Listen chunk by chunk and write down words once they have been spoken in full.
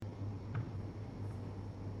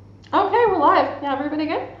Okay, we're live. Yeah, everybody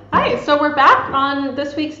good? Hi, so we're back on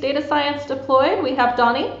this week's Data Science Deployed. We have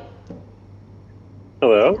Donnie. Say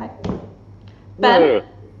Hello. hi. Hello. Ben,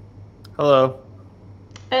 Hello.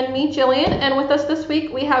 and me, Jillian. And with us this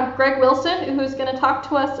week, we have Greg Wilson, who's going to talk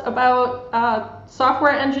to us about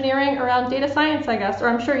software engineering around data science, I guess. Or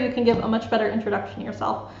I'm sure you can give a much better introduction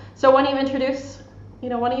yourself. So why don't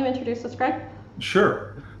you introduce us, Greg?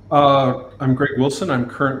 Sure. I'm Greg Wilson. I'm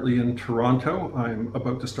currently in Toronto. I'm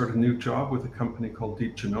about to start a new job with a company called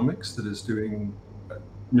Deep Genomics that is doing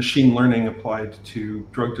machine learning applied to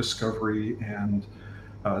drug discovery and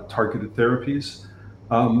targeted therapies.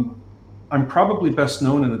 I'm probably best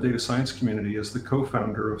known in the data science community as the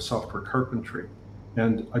co-founder of Software Carpentry.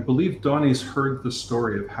 And I believe Donnie's heard the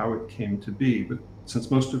story of how it came to be, but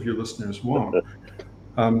since most of your listeners won't,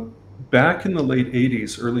 back in the late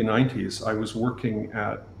 80s, early 90s, I was working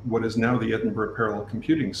at what is now the Edinburgh Parallel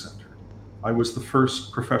Computing Centre. I was the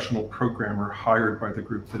first professional programmer hired by the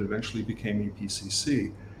group that eventually became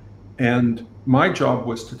EPCC. And my job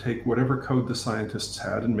was to take whatever code the scientists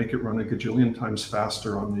had and make it run a gajillion times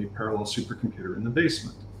faster on the parallel supercomputer in the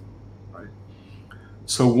basement. Right?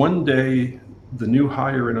 So one day, the new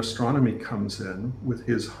hire in astronomy comes in with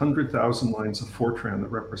his 100,000 lines of Fortran that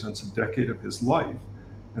represents a decade of his life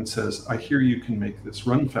and says, I hear you can make this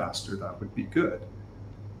run faster, that would be good.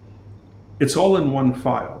 It's all in one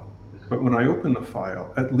file, but when I open the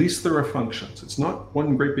file, at least there are functions. It's not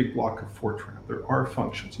one great big block of Fortran, there are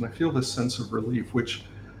functions, and I feel this sense of relief, which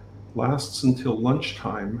lasts until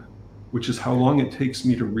lunchtime, which is how long it takes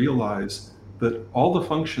me to realize that all the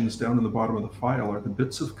functions down in the bottom of the file are the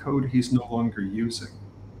bits of code he's no longer using.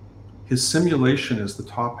 His simulation is the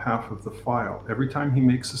top half of the file. Every time he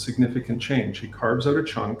makes a significant change, he carves out a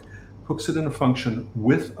chunk, hooks it in a function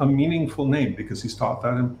with a meaningful name because he's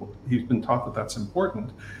been taught that that's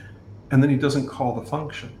important, and then he doesn't call the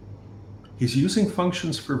function. He's using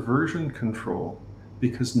functions for version control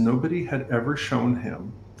because nobody had ever shown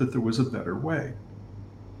him that there was a better way.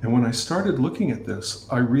 And when I started looking at this,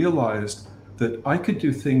 I realized that I could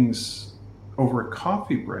do things over a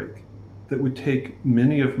coffee break that would take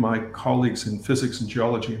many of my colleagues in physics and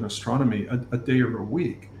geology and astronomy a day or a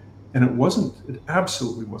week. And it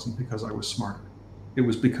absolutely wasn't because I was smarter. It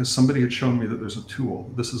was because somebody had shown me that there's a tool.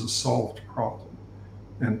 This is a solved problem.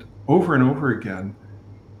 And over again,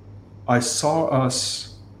 I saw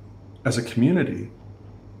us as a community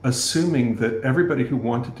assuming that everybody who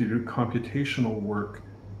wanted to do computational work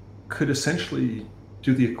could essentially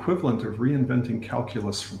do the equivalent of reinventing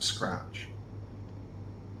calculus from scratch.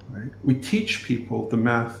 Right? We teach people the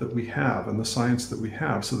math that we have and the science that we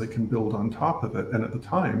have so they can build on top of it. And at the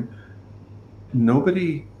time,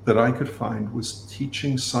 nobody that I could find was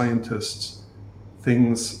teaching scientists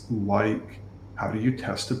things like, how do you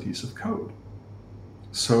test a piece of code?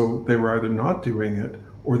 So they were either not doing it,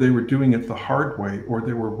 or they were doing it the hard way, or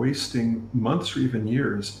they were wasting months or even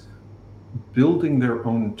years building their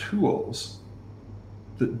own tools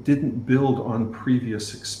that didn't build on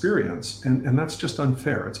previous experience. And that's just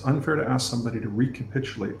unfair. It's unfair to ask somebody to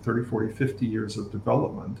recapitulate 30, 40, 50 years of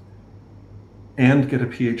development and get a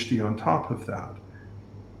PhD on top of that.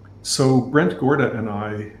 So Brent Gorda and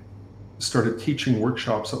I started teaching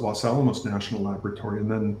workshops at Los Alamos National Laboratory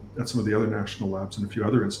and then at some of the other national labs and a few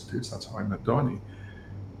other institutes. That's how I met Donnie.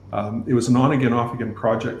 It was an on-again, off-again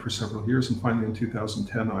project for several years. And finally in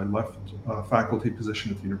 2010, I left a faculty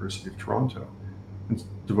position at the University of Toronto and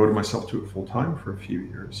devoted myself to it full time for a few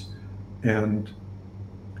years. And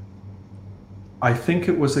I think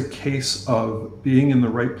it was a case of being in the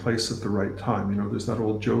right place at the right time. You know, there's that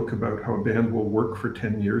old joke about how a band will work for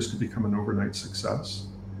 10 years to become an overnight success.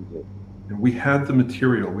 And we had the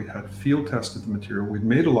material, we had field tested the material, we'd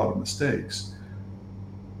made a lot of mistakes,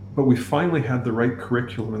 but we finally had the right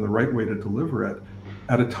curriculum and the right way to deliver it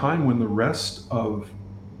at a time when the rest of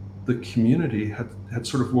the community had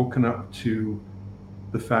sort of woken up to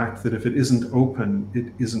the fact that if it isn't open,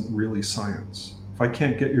 it isn't really science. If I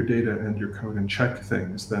can't get your data and your code and check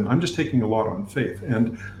things, then I'm just taking a lot on faith.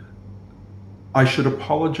 And I should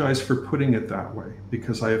apologize for putting it that way,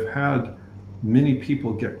 because I have had many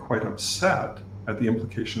people get quite upset at the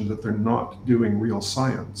implication that they're not doing real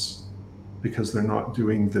science because they're not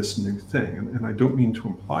doing this new thing. And I don't mean to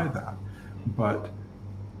imply that, but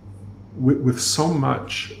with so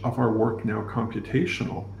much of our work now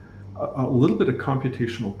computational, a little bit of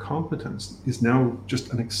computational competence is now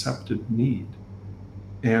just an accepted need.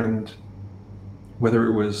 And whether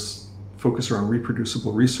it was focused around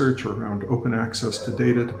reproducible research or around open access to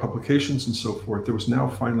data, to publications and so forth, there was now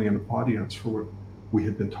finally an audience for what we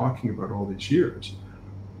had been talking about all these years.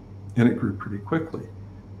 And it grew pretty quickly.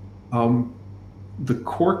 the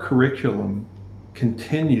core curriculum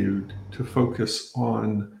continued to focus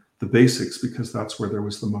on the basics because that's where there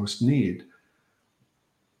was the most need.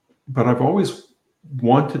 But I've always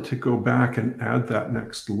wanted to go back and add that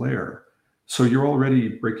next layer. So you're already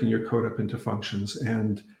breaking your code up into functions,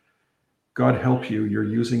 and God help you, you're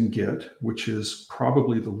using Git, which is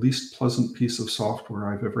probably the least pleasant piece of software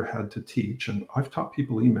I've ever had to teach. And I've taught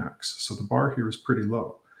people Emacs, so the bar here is pretty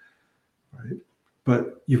low, right?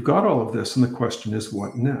 But you've got all of this, and the question is,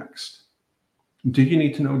 what next? Do you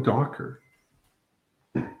need to know Docker?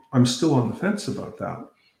 I'm still on the fence about that,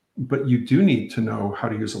 but you do need to know how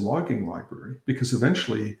to use a logging library, because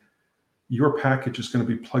eventually your package is going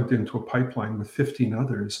to be plugged into a pipeline with 15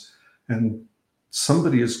 others, and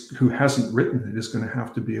somebody who hasn't written it is going to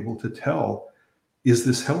have to be able to tell, is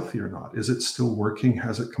this healthy or not? Is it still working?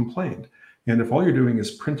 Has it complained? And if all you're doing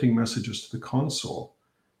is printing messages to the console,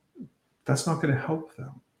 that's not going to help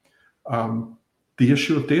them. The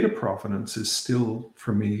issue of data provenance is still,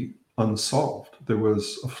 for me, unsolved. There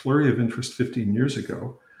was a flurry of interest 15 years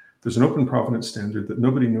ago. There's an open provenance standard that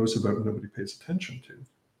nobody knows about and nobody pays attention to.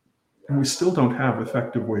 And we still don't have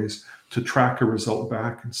effective ways to track a result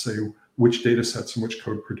back and say which data sets and which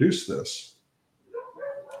code produce this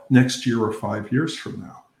next year or 5 years from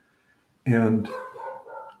now. And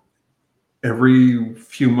every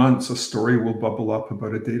few months, a story will bubble up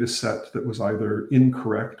about a data set that was either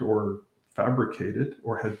incorrect or fabricated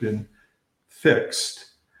or had been fixed.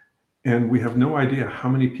 And we have no idea how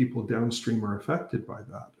many people downstream are affected by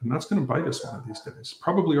that. And that's going to bite us one of these days.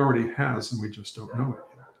 Probably already has, and we just don't know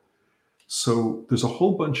it yet. So there's a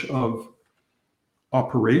whole bunch of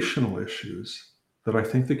operational issues that I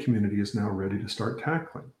think the community is now ready to start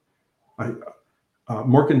tackling.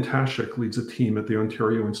 Morgan Tashik leads a team at the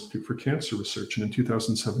Ontario Institute for Cancer Research, and in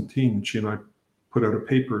 2017, she and I put out a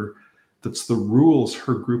paper that's the rules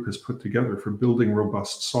her group has put together for building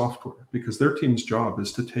robust software, because their team's job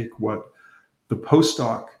is to take what the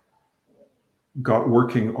postdoc got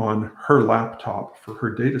working on her laptop for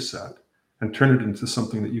her data set and turn it into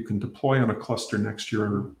something that you can deploy on a cluster next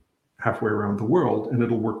year halfway around the world, and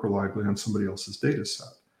it'll work reliably on somebody else's data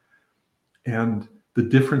set. And the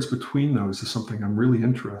difference between those is something I'm really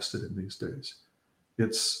interested in these days.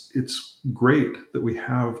 It's great that we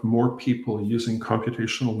have more people using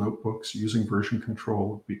computational notebooks, using version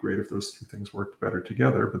control. It'd be great if those two things worked better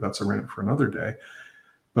together, but that's a rant for another day.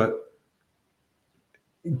 But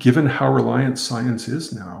given how reliant science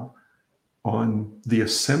is now on the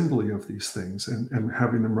assembly of these things and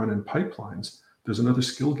having them run in pipelines, there's another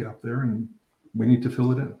skill gap there, and we need to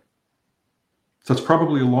fill it in. So that's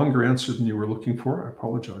probably a longer answer than you were looking for. I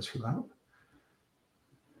apologize for that.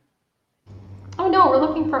 Oh no, we're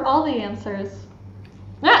looking for all the answers.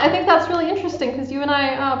 Yeah, I think that's really interesting because you and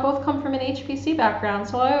I both come from an HPC background,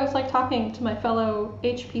 so I always like talking to my fellow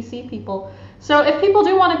HPC people. So if people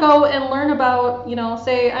do want to go and learn about,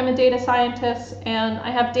 say I'm a data scientist and I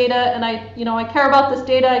have data and I care about this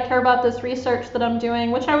data, I care about this research that I'm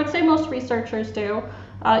doing, which I would say most researchers do.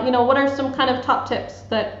 What are some kind of top tips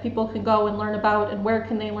that people can go and learn about, and where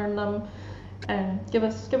can they learn them? And give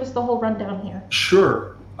us the whole rundown here.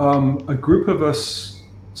 Sure. A group of us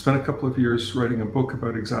spent a couple of years writing a book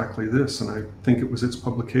about exactly this, and I think it was its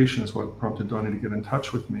publication is what prompted Donnie to get in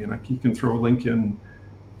touch with me. And you can throw a link in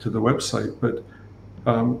to the website, but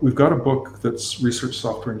we've got a book that's research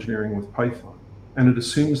software engineering with Python, and it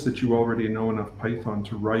assumes that you already know enough Python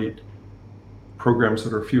to write programs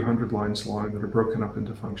that are a few hundred lines long that are broken up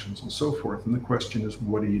into functions and so forth. And the question is,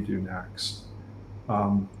 what do you do next?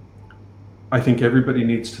 I think everybody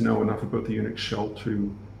needs to know enough about the Unix shell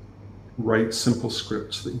to write simple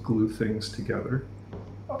scripts that glue things together.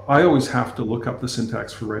 I always have to look up the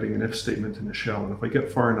syntax for writing an if statement in a shell, and if I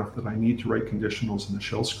get far enough that I need to write conditionals in a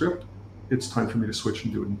shell script, it's time for me to switch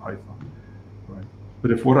and do it in Python. Right?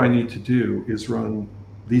 But if what I need to do is run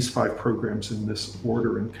these 5 programs in this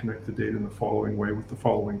order and connect the data in the following way with the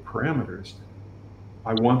following parameters,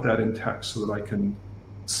 I want that in text so that I can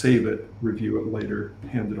save it, review it later,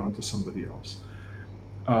 hand it on to somebody else.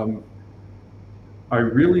 I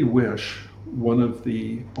really wish one of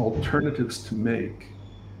the alternatives to Make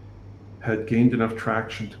had gained enough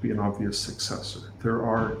traction to be an obvious successor. There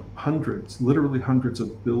are hundreds, literally hundreds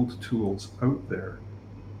of build tools out there,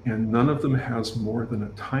 and none of them has more than a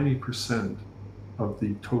tiny percent of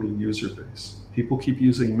the total user base. People keep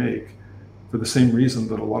using Make for the same reason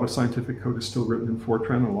that a lot of scientific code is still written in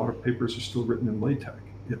Fortran and a lot of papers are still written in LaTeX.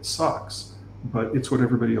 It sucks, but it's what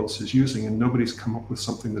everybody else is using, and nobody's come up with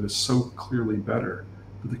something that is so clearly better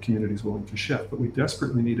that the community is willing to shift. But we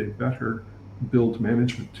desperately need a better build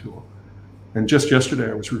management tool. And just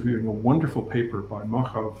yesterday, I was reviewing a wonderful paper by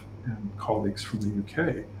Mochav and colleagues from the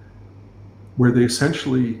UK, where they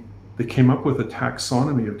came up with a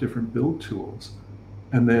taxonomy of different build tools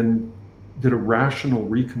and then did a rational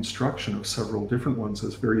reconstruction of several different ones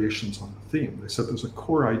as variations on the theme. They said there's a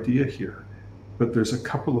core idea here, but there's a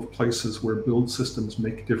couple of places where build systems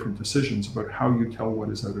make different decisions about how you tell what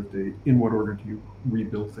is out of date, in what order do you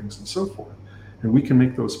rebuild things, and so forth. And we can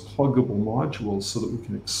make those pluggable modules so that we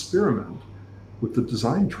can experiment with the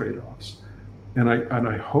design trade-offs. And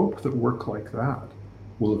I hope that work like that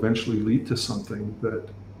will eventually lead to something that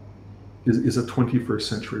is a 21st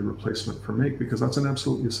century replacement for Make, because that's an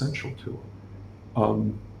absolutely essential tool.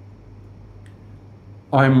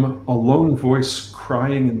 I'm a lone voice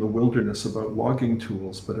crying in the wilderness about logging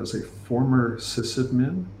tools, but as a former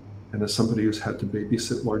sysadmin and as somebody who's had to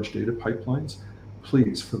babysit large data pipelines,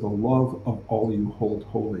 please, for the love of all you hold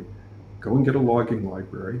holy, go and get a logging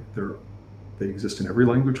library. They exist in every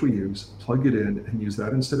language we use. Plug it in and use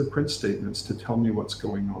that instead of print statements to tell me what's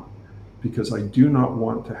going on. Because I do not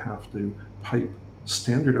want to have to pipe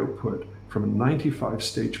standard output from a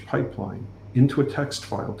 95-stage pipeline into a text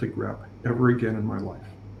file to grep ever again in my life.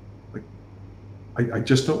 Like, I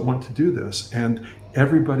just don't want to do this, and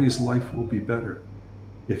everybody's life will be better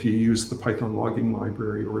if you use the Python logging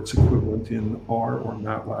library or its equivalent in R or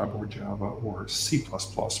MATLAB or Java or C++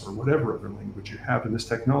 or whatever other language you have. And this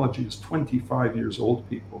technology is 25 years old,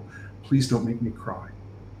 people. Please don't make me cry.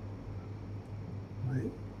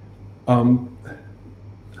 Right?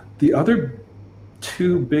 The other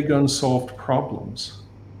two big unsolved problems,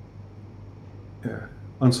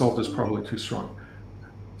 unsolved is probably too strong.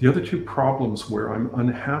 The other two problems where I'm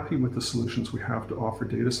unhappy with the solutions we have to offer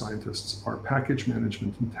data scientists are package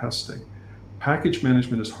management and testing. Package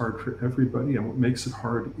management is hard for everybody, and what makes it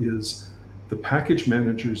hard is the package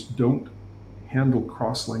managers don't handle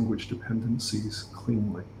cross-language dependencies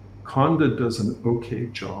cleanly. Conda does an okay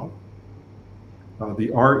job.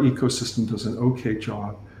 The R ecosystem does an okay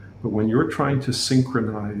job, but when you're trying to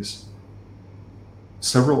synchronize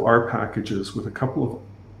several R packages with a couple of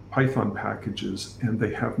Python packages, and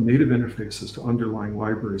they have native interfaces to underlying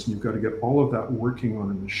libraries, and you've got to get all of that working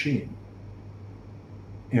on a machine.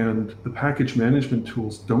 And the package management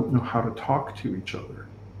tools don't know how to talk to each other.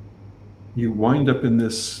 You wind up in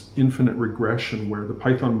this infinite regression where the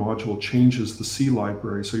Python module changes the C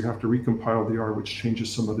library, so you have to recompile the R, which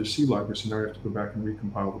changes some other C library, so now you have to go back and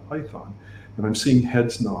recompile the Python. And I'm seeing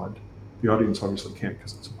heads nod. The audience obviously can't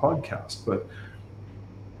because it's a podcast, but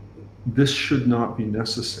this should not be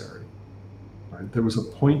necessary. Right? There was a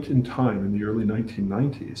point in time in the early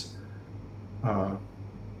 1990s,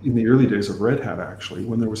 in the early days of Red Hat actually,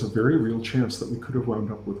 when there was a very real chance that we could have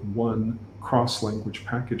wound up with one cross-language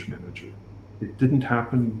package manager. It didn't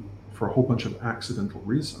happen for a whole bunch of accidental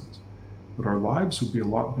reasons, but our lives would be a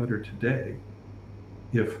lot better today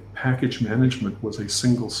if package management was a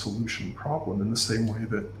single solution problem, in the same way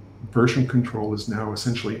that version control is now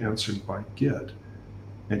essentially answered by Git.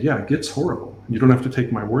 And yeah, Git's horrible. You don't have to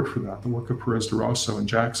take my word for that. The work of Perez de Rosso and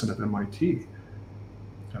Jackson at MIT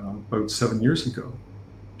about 7 years ago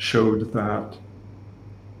showed that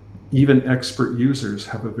even expert users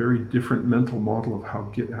have a very different mental model of how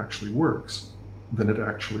Git actually works than it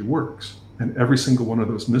actually works. And every single one of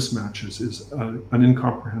those mismatches is an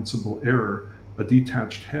incomprehensible error, a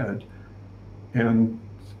detached head, and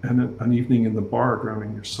an evening in the bar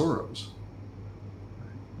drowning your sorrows.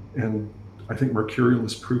 And I think Mercurial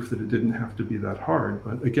is proof that it didn't have to be that hard,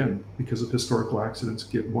 but again, because of historical accidents,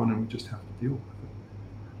 Git won, and we just have to deal with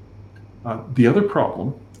it. The other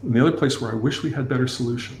problem, and the other place where I wish we had better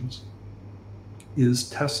solutions, is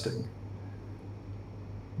testing.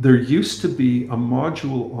 There used to be a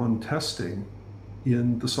module on testing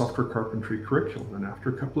in the software carpentry curriculum, and after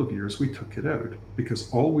a couple of years, we took it out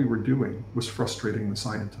because all we were doing was frustrating the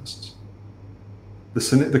scientists.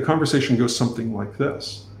 The conversation goes something like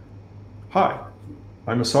this. Hi,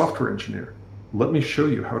 I'm a software engineer. Let me show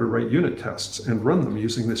you how to write unit tests and run them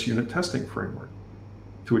using this unit testing framework.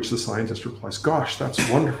 To which the scientist replies, gosh, that's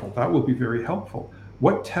wonderful. That will be very helpful.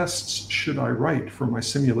 What tests should I write for my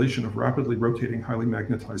simulation of rapidly rotating, highly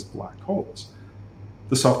magnetized black holes?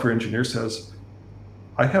 The software engineer says,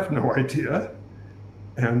 I have no idea.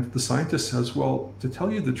 And the scientist says, well, to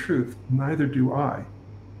tell you the truth, neither do I.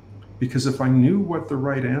 Because if I knew what the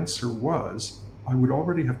right answer was, I would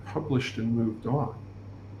already have published and moved on.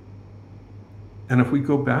 And if we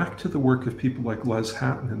go back to the work of people like Les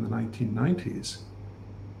Hatton in the 1990s,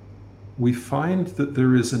 we find that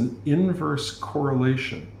there is an inverse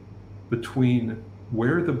correlation between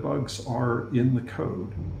where the bugs are in the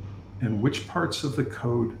code and which parts of the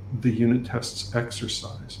code the unit tests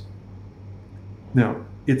exercise. Now,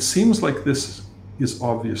 it seems like this is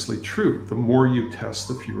obviously true. The more you test,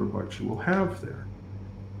 the fewer bugs you will have there.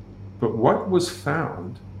 But what was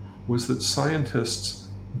found was that scientists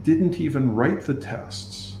didn't even write the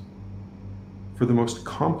tests for the most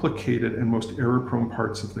complicated and most error-prone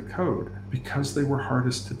parts of the code because they were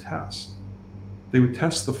hardest to test. They would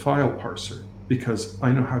test the file parser because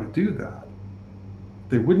I know how to do that.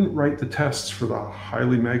 They wouldn't write the tests for the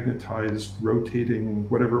highly magnetized, rotating,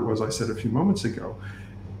 whatever it was I said a few moments ago,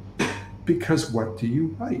 because what do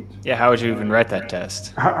you write? Yeah, how would you even write that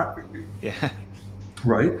test? Yeah.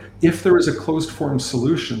 Right? If there is a closed form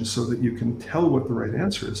solution so that you can tell what the right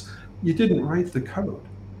answer is, you didn't write the code.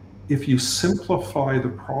 If you simplify the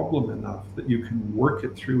problem enough that you can work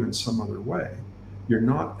it through in some other way, you're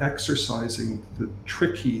not exercising the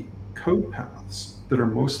tricky code paths that are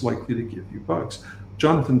most likely to give you bugs.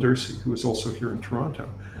 Jonathan Dursey, who is also here in Toronto,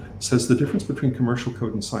 says the difference between commercial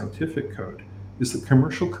code and scientific code is that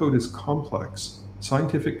commercial code is complex,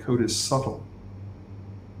 scientific code is subtle.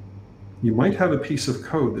 You might have a piece of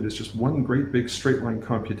code that is just one great big straight line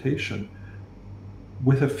computation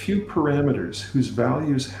with a few parameters whose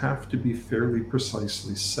values have to be fairly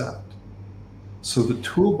precisely set. So the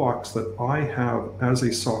toolbox that I have as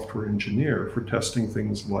a software engineer for testing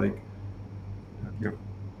things like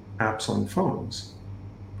apps on phones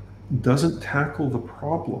doesn't tackle the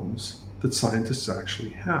problems that scientists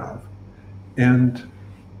actually have. And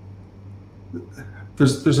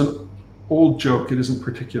there's an old joke, it isn't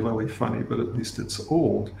particularly funny, but at least it's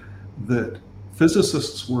old, that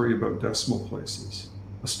physicists worry about decimal places,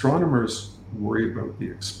 astronomers worry about the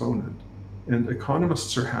exponent, and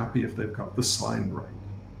economists are happy if they've got the sign right.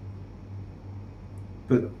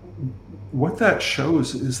 But what that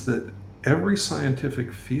shows is that every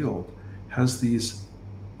scientific field has these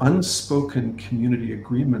unspoken community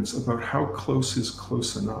agreements about how close is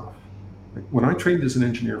close enough. Like when I trained as an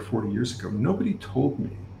engineer 40 years ago, nobody told me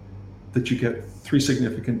that you get 3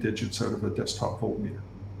 significant digits out of a desktop voltmeter.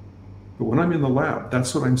 But when I'm in the lab,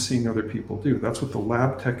 that's what I'm seeing other people do. That's what the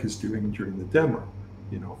lab tech is doing during the demo.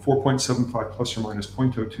 4.75 plus or minus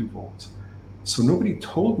 0.02 volts. So nobody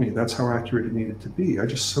told me that's how accurate it needed to be. I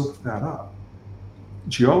just soaked that up.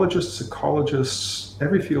 Geologists, ecologists,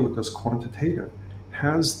 every field that does quantitative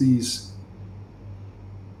has these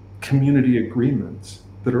community agreements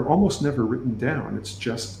that are almost never written down. It's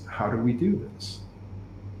just, how do we do this?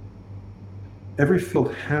 Every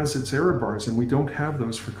field has its error bars, and we don't have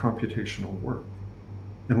those for computational work.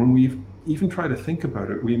 And when we even try to think about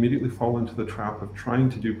it, we immediately fall into the trap of trying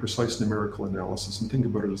to do precise numerical analysis and think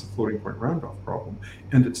about it as a floating point roundoff problem,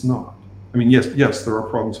 and it's not. I mean, yes, there are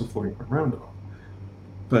problems with floating point roundoff.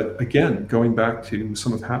 But again, going back to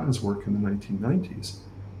some of Hatton's work in the 1990s,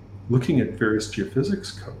 looking at various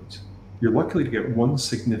geophysics codes, you're likely to get one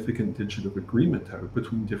significant digit of agreement out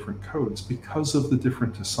between different codes because of the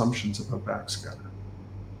different assumptions about backscatter.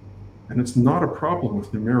 And it's not a problem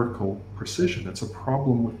with numerical precision, it's a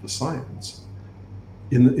problem with the science.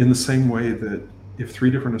 In the same way that if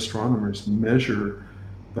 3 different astronomers measure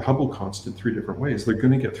the Hubble constant 3 different ways, they're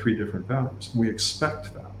going to get 3 different values. We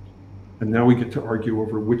expect that. And now we get to argue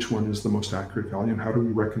over which one is the most accurate value and how do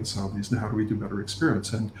we reconcile these and how do we do better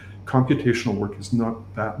experiments. And computational work is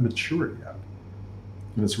not that mature yet.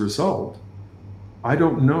 And as a result, I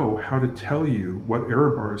don't know how to tell you what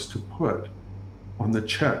error bars to put on the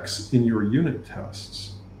checks in your unit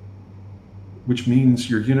tests, which means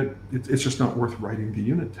your unit, it's just not worth writing the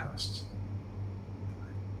unit tests.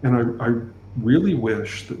 And I really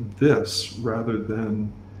wish that this, rather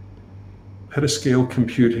than petascale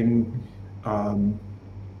computing,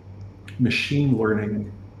 machine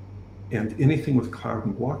learning, and anything with cloud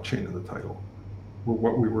and blockchain in the title, were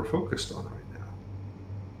what we were focused on right now.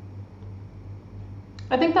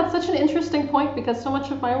 I think that's such an interesting point because so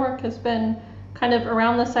much of my work has been kind of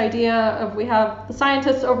around this idea of we have the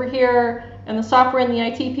scientists over here and the software and the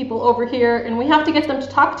IT people over here, and we have to get them to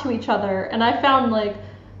talk to each other. And I found like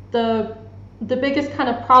the biggest kind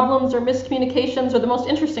of problems or miscommunications, or the most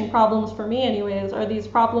interesting problems for me anyways, are these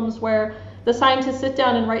problems where the scientists sit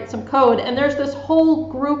down and write some code, and there's this whole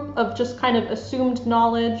group of just kind of assumed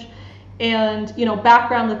knowledge and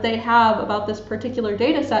background that they have about this particular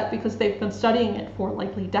data set because they've been studying it for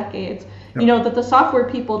likely decades, yep. That the software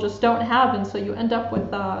people just don't have, and so you end up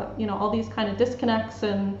with all these kind of disconnects,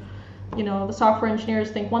 and the software engineers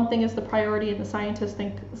think one thing is the priority and the scientists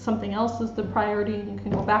think something else is the priority, and you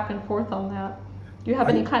can go back and forth on that. Do you have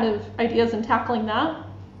any kind of ideas in tackling that?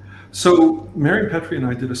 So Marion Petrie and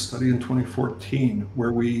I did a study in 2014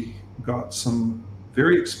 where we got some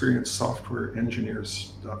very experienced software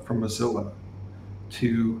engineers from Mozilla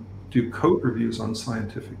to do code reviews on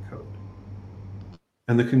scientific code.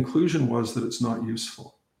 And the conclusion was that it's not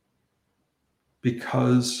useful,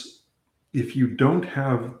 because if you don't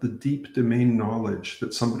have the deep domain knowledge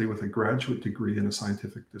that somebody with a graduate degree in a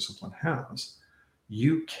scientific discipline has,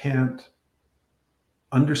 you can't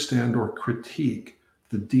understand or critique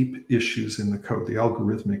the deep issues in the code, the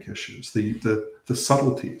algorithmic issues, the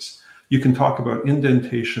subtleties. You can talk about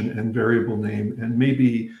indentation and variable name, and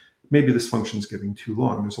maybe this function's getting too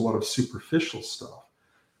long. There's a lot of superficial stuff.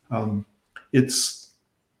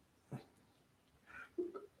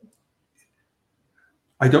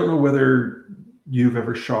 I don't know whether you've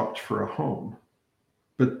ever shopped for a home,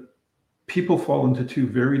 but people fall into two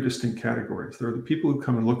very distinct categories. There are the people who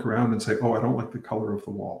come and look around and say, oh, I don't like the color of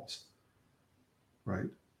the walls, right?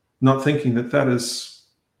 Not thinking that that is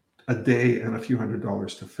a day and a few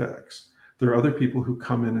 $100s to fix. There are other people who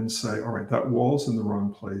come in and say, all right, that wall's in the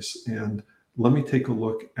wrong place, and let me take a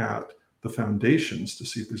look at the foundations to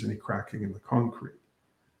see if there's any cracking in the concrete,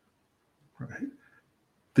 right?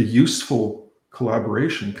 The useful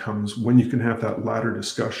collaboration comes when you can have that latter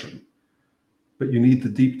discussion, but you need the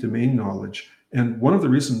deep domain knowledge. And one of the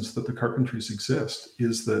reasons that the carpentries exist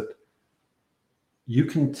is that you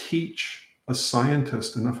can teach a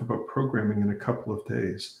scientist enough about programming in a couple of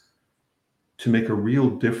days to make a real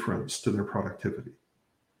difference to their productivity,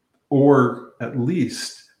 or at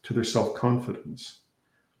least to their self-confidence.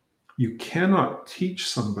 You cannot teach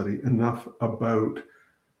somebody enough about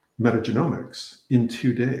metagenomics in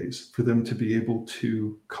 2 days for them to be able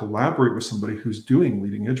to collaborate with somebody who's doing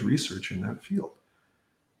leading edge research in that field.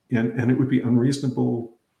 And it would be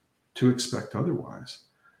unreasonable to expect otherwise.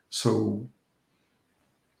 So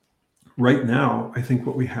right now, I think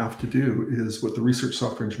what we have to do is what the research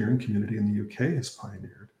software engineering community in the UK has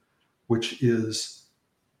pioneered, which is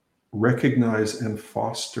recognize and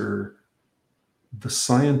foster the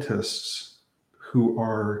scientists who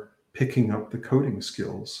are picking up the coding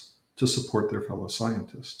skills to support their fellow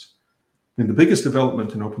scientists. I mean, the biggest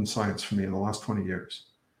development in open science for me in the last 20 years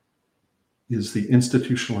is the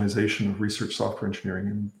institutionalization of research software engineering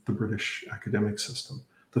in the British academic system.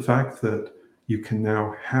 The fact that you can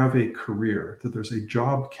now have a career, that there's a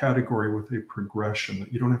job category with a progression,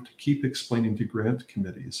 that you don't have to keep explaining to grant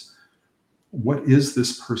committees, what is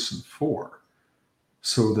this person for?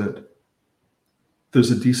 So that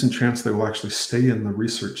there's a decent chance they will actually stay in the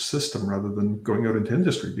research system rather than going out into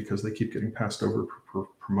industry because they keep getting passed over for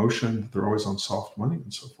promotion, they're always on soft money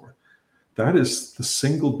and so forth. That is the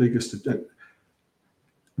single biggest,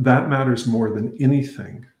 that matters more than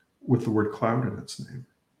anything with the word cloud in its name,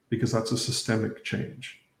 because that's a systemic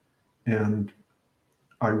change. And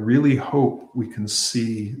I really hope we can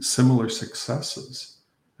see similar successes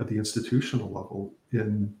at the institutional level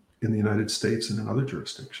in the United States and in other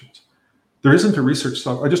jurisdictions. There isn't a research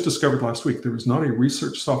software, I just discovered last week, there is not a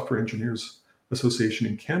research software engineers association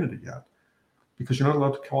in Canada yet, because you're not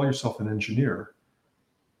allowed to call yourself an engineer,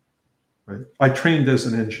 right? I trained as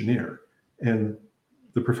an engineer, and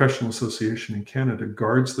the Professional Association in Canada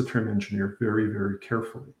guards the term engineer very, very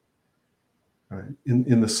carefully, right?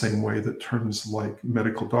 In the same way that terms like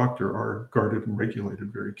medical doctor are guarded and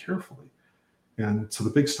regulated very carefully. And so the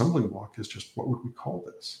big stumbling block is just, what would we call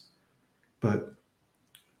this? But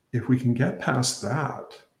if we can get past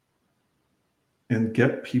that and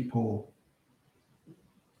get people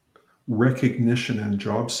recognition and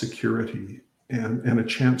job security and a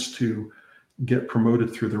chance to get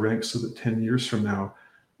promoted through the ranks so that 10 years from now,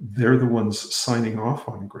 they're the ones signing off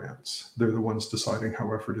on grants. They're the ones deciding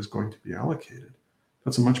how effort is going to be allocated.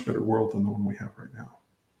 That's a much better world than the one we have right now.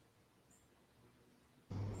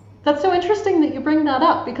 That's so interesting that you bring that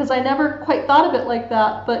up, because I never quite thought of it like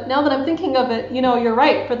that. But now that I'm thinking of it, you're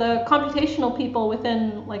right. For the computational people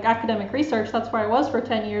within like academic research, that's where I was for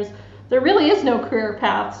 10 years. There really is no career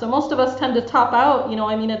path. So most of us tend to top out.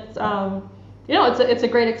 It's a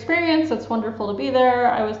great experience. It's wonderful to be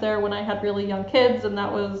there. I was there when I had really young kids, and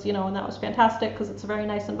that was fantastic because it's a very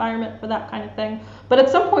nice environment for that kind of thing. But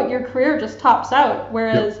at some point, your career just tops out.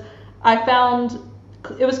 Whereas I found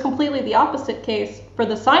it was completely the opposite case for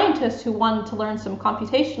the scientists who wanted to learn some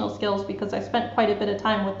computational skills, because I spent quite a bit of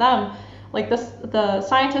time with them. Like the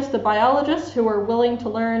scientists, the biologists who were willing to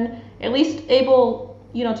learn, at least to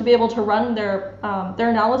be able to run their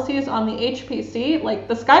analyses on the HPC, like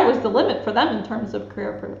the sky was the limit for them in terms of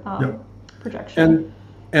career projection.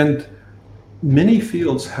 And many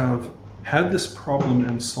fields have had this problem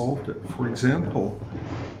and solved it. For example,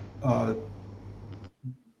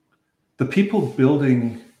 the people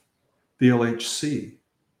building the LHC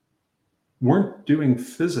weren't doing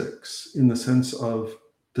physics in the sense of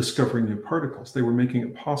discovering new particles. They were making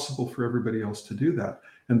it possible for everybody else to do that.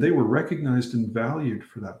 And they were recognized and valued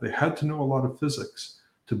for that. They had to know a lot of physics,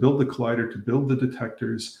 to build the collider, to build the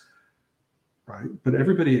detectors, right? But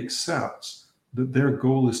everybody accepts that their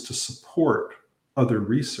goal is to support other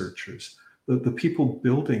researchers, that the people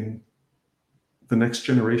building the next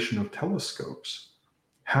generation of telescopes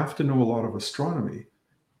have to know a lot of astronomy,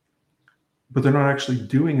 but they're not actually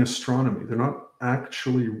doing astronomy. They're not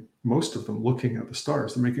actually, most of them, looking at the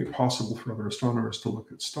stars. They're making it possible for other astronomers to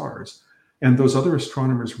look at stars. And those other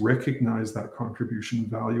astronomers recognize that contribution and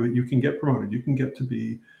value it. You can get promoted. You can get to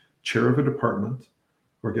be chair of a department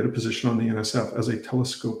or get a position on the NSF as a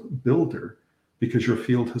telescope builder because your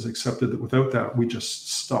field has accepted that without that, we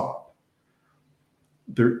just stop.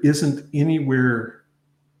 There isn't anywhere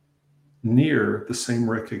near the same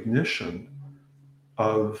recognition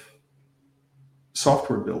of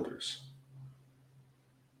software builders.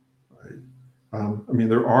 Right? I mean,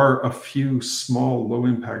 there are a few small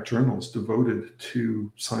low-impact journals devoted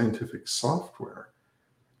to scientific software,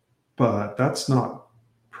 but that's not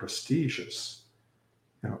prestigious.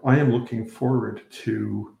 Now, I am looking forward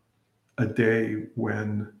to a day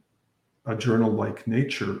when a journal like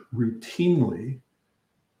Nature routinely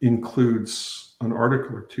includes an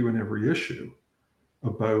article or two in every issue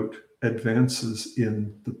about advances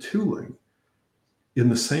in the tooling, in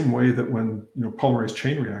the same way that when polymerase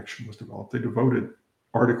chain reaction was developed, they devoted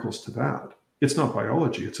articles to that. It's not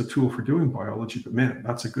biology, it's a tool for doing biology, but man,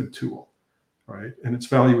 that's a good tool, right? And its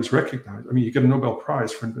value is recognized. I mean, you get a Nobel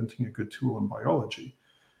Prize for inventing a good tool in biology.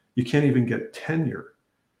 You can't even get tenure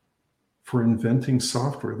for inventing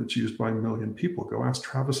software that's used by a million people. Go ask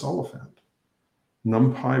Travis Oliphant.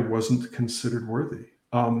 NumPy wasn't considered worthy.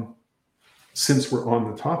 Since we're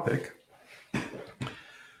on the topic,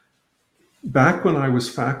 back when I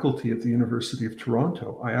was faculty at the University of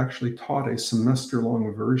Toronto, I actually taught a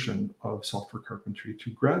semester-long version of software carpentry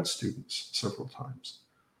to grad students several times.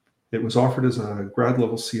 It was offered as a grad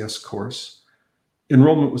level CS course.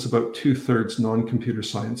 Enrollment was about 2/3 non-computer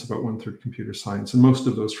science, about 1/3 computer science, and most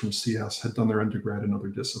of those from CS had done their undergrad in other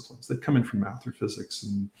disciplines. They'd come in from math or physics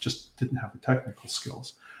and just didn't have the technical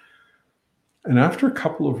skills. And after a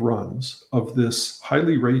couple of runs of this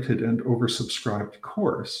highly rated and oversubscribed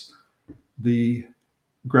course, the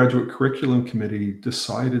graduate curriculum committee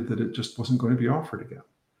decided that it just wasn't going to be offered again.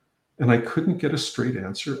 And I couldn't get a straight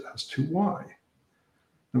answer as to why.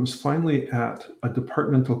 It was finally at a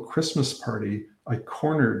departmental Christmas party, I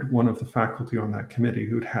cornered one of the faculty on that committee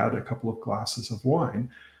who'd had a couple of glasses of wine.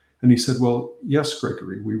 And he said, well, yes,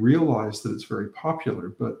 Gregory, we realize that it's very popular,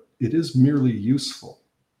 but it is merely useful.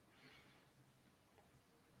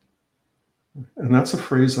 And that's a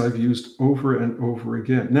phrase I've used over and over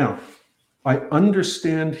again. Now, I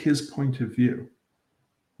understand his point of view.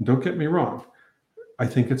 Don't get me wrong. I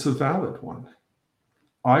think it's a valid one.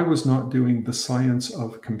 I was not doing the science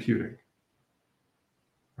of computing.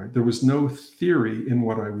 Right? There was no theory in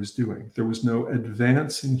what I was doing. There was no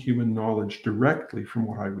advance in human knowledge directly from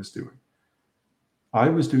what I was doing. I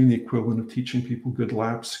was doing the equivalent of teaching people good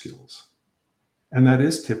lab skills. And that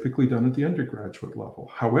is typically done at the undergraduate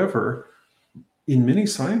level. However, in many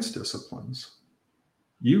science disciplines,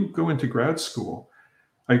 you go into grad school,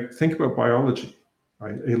 I think about biology,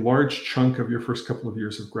 right? A large chunk of your first couple of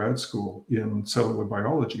years of grad school in cellular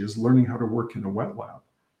biology is learning how to work in a wet lab.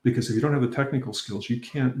 Because if you don't have the technical skills, you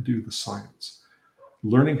can't do the science.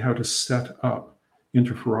 Learning how to set up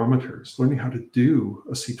interferometers, learning how to do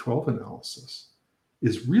a C12 analysis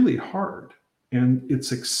is really hard. And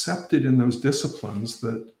it's accepted in those disciplines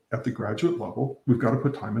that at the graduate level, we've got to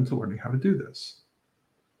put time into learning how to do this,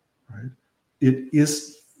 right?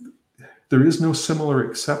 There is no similar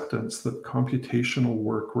acceptance that computational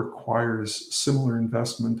work requires similar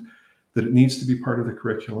investment, that it needs to be part of the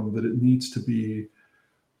curriculum, that it needs to be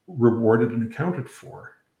rewarded and accounted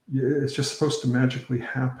for. It's just supposed to magically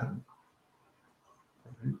happen.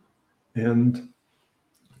 Right? And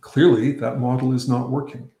clearly that model is not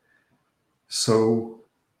working. So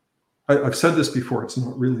I've said this before, it's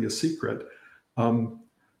not really a secret.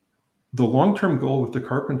 The long-term goal with the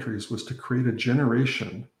Carpentries was to create a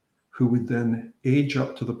generation who would then age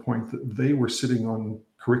up to the point that they were sitting on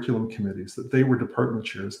curriculum committees, that they were department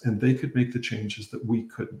chairs, and they could make the changes that we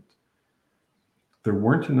couldn't. There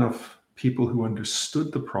weren't enough people who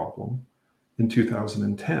understood the problem in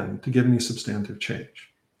 2010 to get any substantive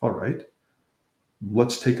change. All right,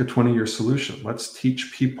 let's take a 20-year solution. Let's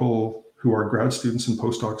teach people who are grad students and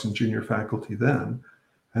postdocs and junior faculty then,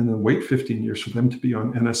 and then wait 15 years for them to be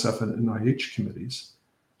on NSF and NIH committees.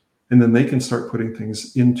 And then they can start putting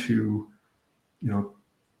things into,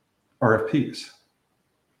 RFPs,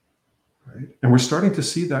 right? And we're starting to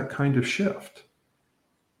see that kind of shift.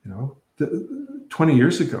 20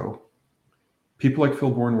 years ago, People like Phil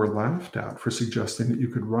Bourne were laughed at for suggesting that you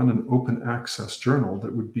could run an open access journal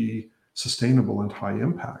that would be sustainable and high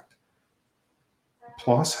impact.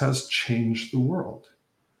 PLOS has changed the world,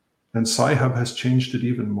 and Sci-Hub has changed it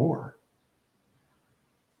even more.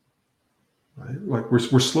 Right? Like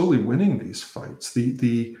we're slowly winning these fights.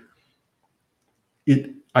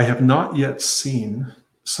 I have not yet seen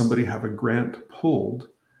somebody have a grant pulled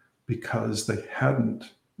because they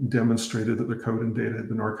hadn't demonstrated that their code and data had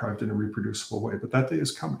been archived in a reproducible way, but that day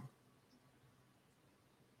is coming.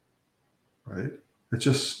 Right? It's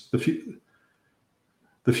just the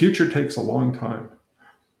future takes a long time.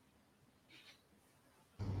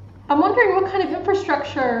 I'm wondering what kind of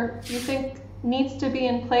infrastructure you think needs to be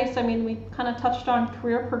in place. I mean, we kind of touched on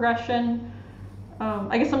career progression.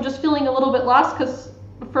 I guess I'm just feeling a little bit lost because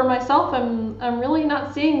for myself, I'm really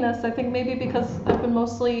not seeing this. I think maybe because I've been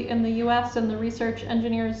mostly in the U.S. and the research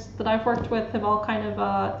engineers that I've worked with have all kind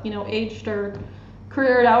of aged or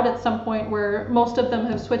careered out at some point, where most of them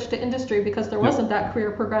have switched to industry because there wasn't that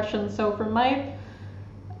career progression. So from my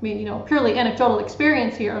purely anecdotal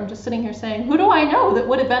experience here, I'm just sitting here saying, who do I know that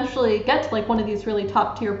would eventually get to like one of these really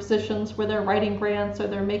top tier positions where they're writing grants or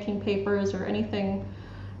they're making papers or anything,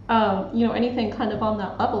 anything kind of on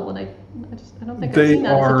that level? And I don't think I've seen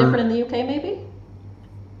that. Is it different in the UK maybe?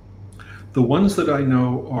 The ones that I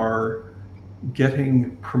know are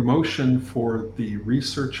getting promotion for the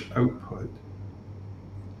research output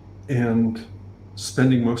and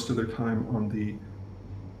spending most of their time on the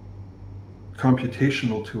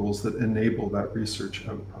computational tools that enable that research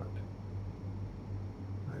output.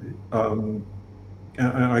 Right?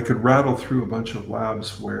 And I could rattle through a bunch of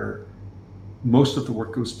labs where most of the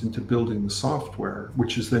work goes into building the software,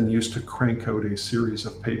 which is then used to crank out a series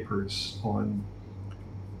of papers on,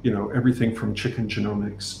 everything from chicken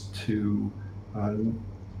genomics to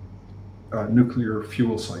nuclear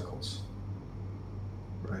fuel cycles,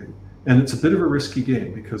 right? And it's a bit of a risky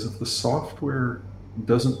game because if the software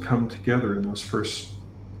doesn't come together in those first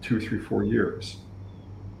 2, 3, 4 years,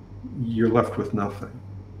 you're left with nothing.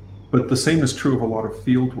 But the same is true of a lot of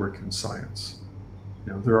field work in science.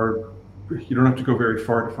 You don't have to go very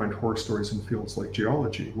far to find horror stories in fields like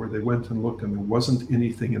geology, where they went and looked and there wasn't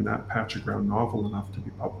anything in that patch of ground novel enough to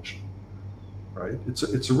be published, right?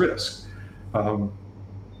 It's a risk.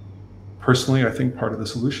 Personally, I think part of the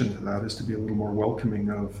solution to that is to be a little more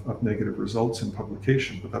welcoming of negative results in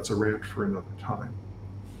publication, but that's a rant for another time,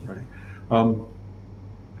 right?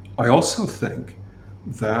 I also think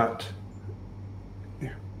that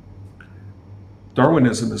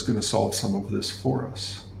Darwinism is going to solve some of this for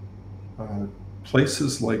us.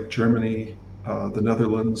 Places like Germany, the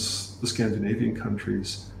Netherlands, the Scandinavian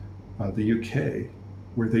countries, the UK,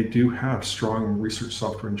 where they do have strong research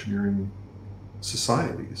software engineering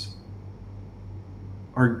societies,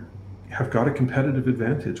 have got a competitive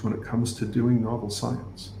advantage when it comes to doing novel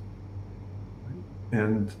science.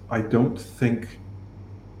 And I don't think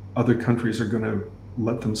other countries are going to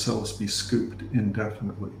let themselves be scooped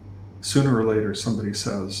indefinitely. Sooner or later, somebody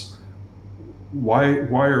says, why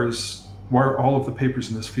are all of the papers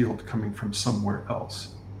in this field coming from somewhere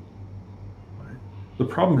else? Right? The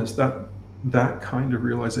problem is that kind of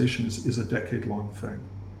realization is a decade-long thing.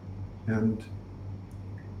 And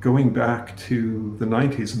going back to the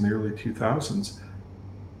 90s and the early 2000s,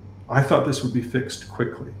 I thought this would be fixed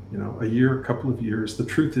quickly. A year, a couple of years. The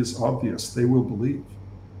truth is obvious. They will believe.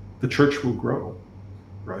 The church will grow,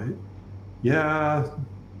 right? Yeah,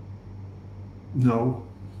 no,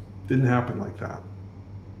 didn't happen like that.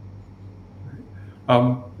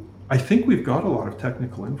 Right? I think we've got a lot of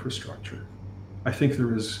technical infrastructure. I think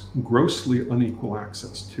there is grossly unequal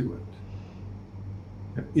access to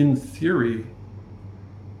it. In theory,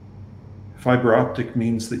 fiber optic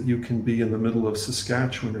means that you can be in the middle of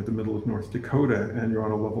Saskatchewan or the middle of North Dakota and you're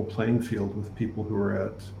on a level playing field with people who are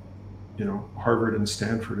at, Harvard and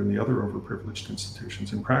Stanford and the other overprivileged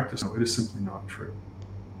institutions. In practice, no, it is simply not true.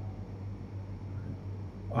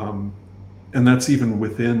 And that's even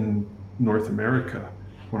within North America.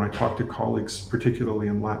 When I talk to colleagues, particularly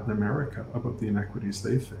in Latin America, about the inequities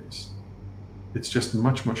they face, it's just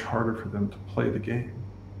much, much harder for them to play the game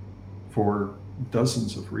for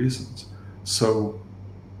dozens of reasons. So,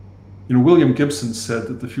 William Gibson said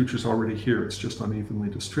that the future's already here, it's just unevenly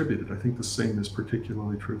distributed. I think the same is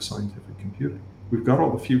particularly true of scientific computing. We've got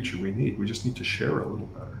all the future we need, we just need to share a little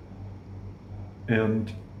better.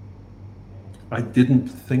 And I didn't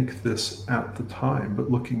think this at the time,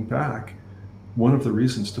 but looking back, one of the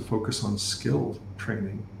reasons to focus on skill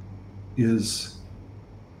training is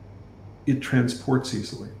it transports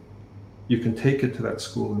easily. You can take it to that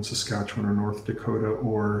school in Saskatchewan or North Dakota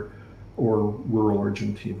or rural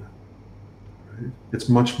Argentina. Right? Right? It's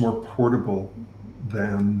much more portable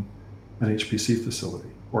than an HPC facility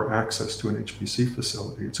or access to an HPC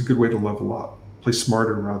facility. It's a good way to level up, play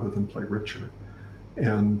smarter rather than play richer.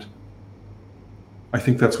 And I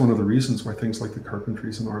think that's one of the reasons why things like the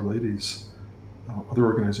Carpentries and Our Ladies, other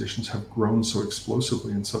organizations have grown so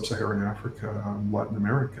explosively in sub-Saharan Africa and Latin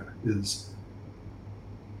America.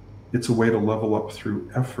 It's a way to level up through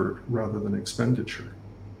effort rather than expenditure.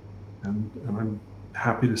 And I'm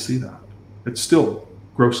happy to see that. It's still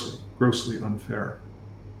grossly unfair,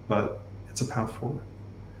 but it's a path forward.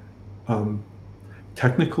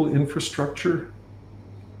 Technical infrastructure,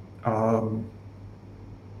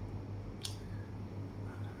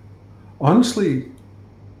 honestly,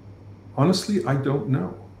 I don't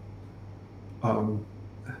know.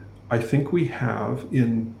 I think we have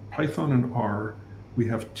in Python and R, we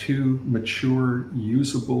have two mature,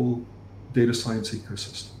 usable data science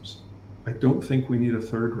ecosystems. I don't think we need a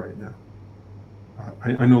third right now.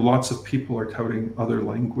 I know lots of people are touting other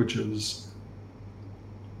languages.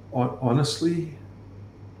 Honestly,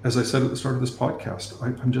 as I said at the start of this podcast,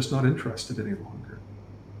 I'm just not interested any longer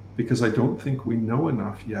because I don't think we know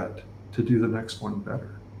enough yet to do the next one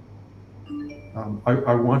better.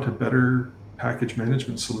 I want a better package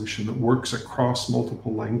management solution that works across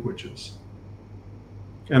multiple languages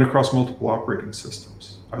and across multiple operating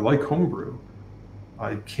systems. I like Homebrew.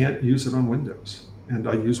 I can't use it on Windows, and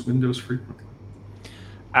I use Windows frequently.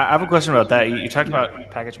 I have a question about that. You talked about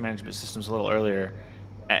package management systems a little earlier.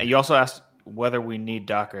 You also asked whether we need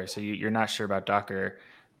Docker. So you're not sure about Docker.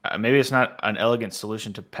 Maybe it's not an elegant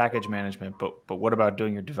solution to package management, but what about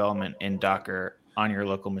doing your development in Docker on your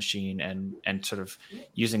local machine and sort of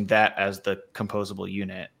using that as the composable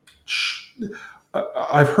unit?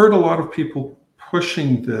 I've heard a lot of people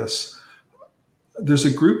pushing this. There's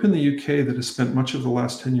a group in the UK that has spent much of the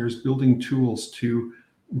last 10 years building tools to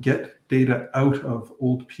get data out of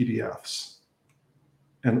old PDFs.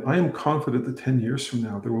 And I am confident that 10 years from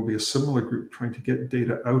now, there will be a similar group trying to get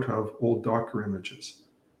data out of old Docker images,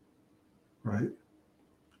 right?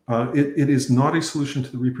 It is not a solution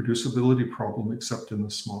to the reproducibility problem, except in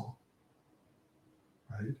the small,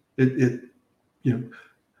 right?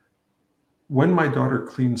 When my daughter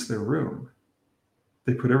cleans their room,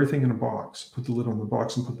 they put everything in a box, put the lid on the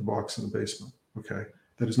box, and put the box in the basement. Okay,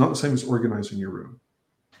 that is not the same as organizing your room.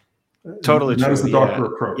 Totally true. That is the Docker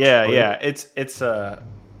approach. Yeah, right? yeah.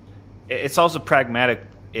 It's also a pragmatic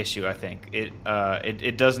issue. I think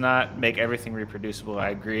it does not make everything reproducible. I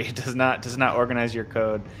agree. It does not organize your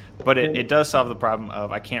code, but it does solve the problem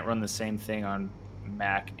of I can't run the same thing on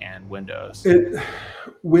Mac and Windows.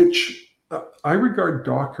 I regard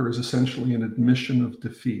Docker as essentially an admission of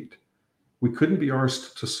defeat. We couldn't be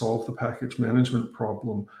arsed to solve the package management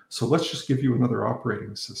problem, so let's just give you another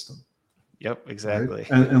operating system. Yep, exactly.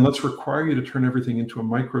 Right? And let's require you to turn everything into a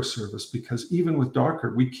microservice, because even with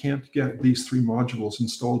Docker, we can't get these three modules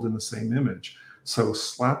installed in the same image. So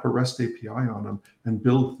slap a REST API on them and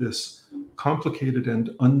build this complicated and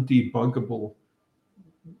undebuggable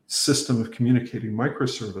system of communicating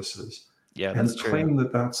microservices. Yeah, that's true. Claim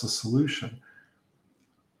that that's a solution.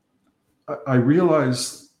 I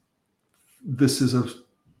realize this is a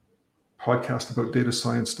podcast about data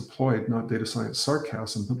science deployed, not data science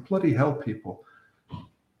sarcasm, but bloody hell, people,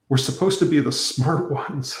 we're supposed to be the smart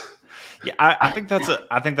ones. Yeah, I think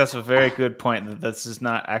that's a very good point. That this is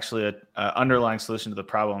not actually an underlying solution to the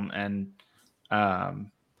problem, and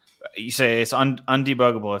you say it's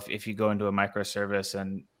undebuggable if you go into a microservice,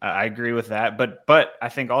 and I agree with that. But I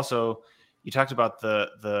think also you talked about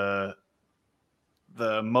the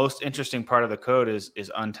most interesting part of the code is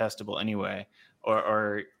untestable anyway,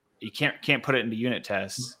 or you can't put it into unit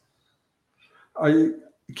tests. I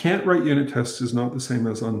can't write unit tests is not the same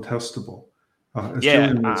as untestable. I'm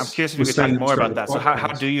curious if you could talk more about that. So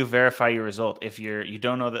how do you verify your result if you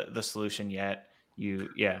don't know the solution yet?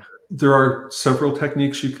 There are several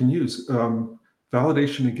techniques you can use.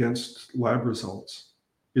 Validation against lab results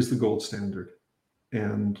is the gold standard,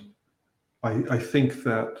 and I think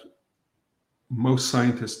that most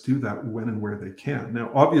scientists do that when and where they can.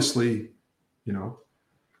 Now, obviously,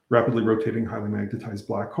 rapidly rotating, highly magnetized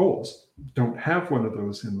black holes don't have one of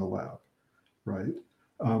those in the lab, right?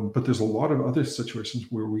 But there's a lot of other situations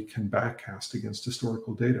where we can backcast against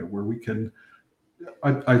historical data, where we can.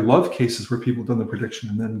 I love cases where people have done the prediction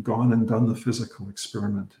and then gone and done the physical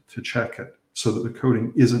experiment to check it so that the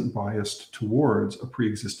coding isn't biased towards a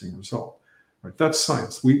pre-existing result, right? That's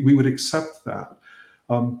science. We would accept that.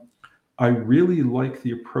 I really like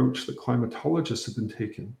the approach that climatologists have been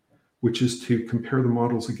taking, which is to compare the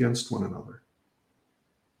models against one another.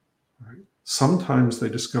 Right? Sometimes they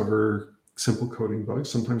discover simple coding bugs.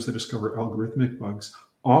 Sometimes they discover algorithmic bugs.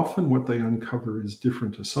 Often what they uncover is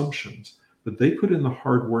different assumptions, but they put in the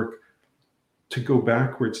hard work to go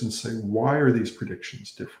backwards and say, why are these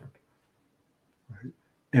predictions different? Right?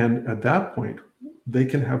 And at that point, they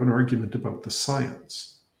can have an argument about the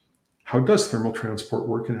science. How does thermal transport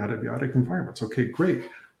work in adiabatic environments? Okay, great.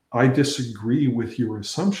 I disagree with your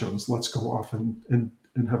assumptions. Let's go off and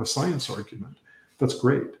have a science argument. That's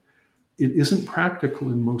great. It isn't practical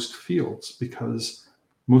in most fields because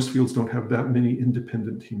most fields don't have that many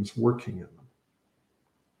independent teams working in them.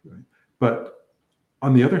 Right? But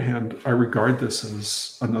on the other hand, I regard this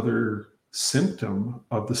as another symptom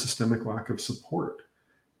of the systemic lack of support.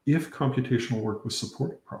 If computational work was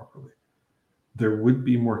supported properly, there would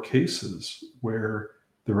be more cases where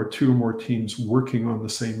there are two or more teams working on the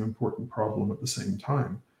same important problem at the same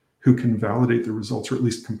time who can validate the results or at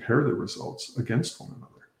least compare the results against one another.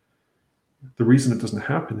 The reason it doesn't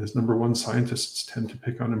happen is, number one, scientists tend to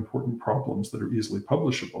pick on important problems that are easily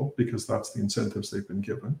publishable because that's the incentives they've been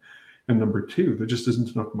given. And number two, there just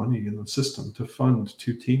isn't enough money in the system to fund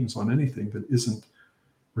two teams on anything that isn't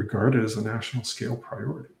regarded as a national scale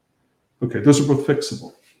priority. Okay, those are both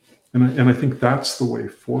fixable. And I think that's the way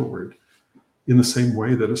forward, in the same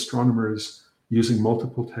way that astronomers using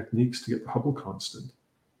multiple techniques to get the Hubble constant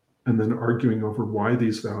and then arguing over why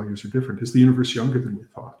these values are different. Is the universe younger than we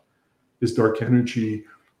thought? Is dark energy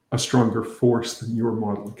a stronger force than your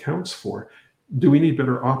model accounts for? Do we need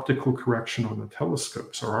better optical correction on the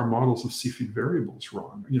telescopes? Are our models of Cepheid variables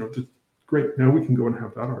wrong? Great, now we can go and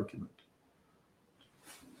have that argument.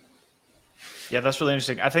 Yeah, that's really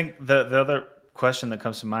interesting. I think the other question that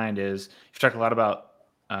comes to mind is, you've talked a lot about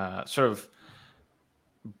sort of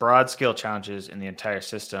broad scale challenges in the entire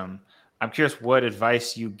system. I'm curious what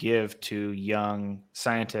advice you give to young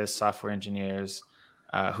scientists, software engineers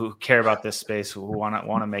who care about this space, who want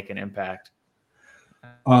to make an impact.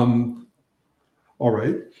 All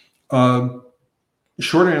right.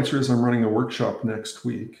 Short answer is I'm running a workshop next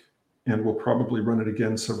week, and we'll probably run it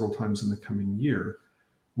again several times in the coming year,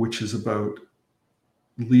 which is about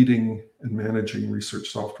leading and managing research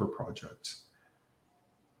software projects.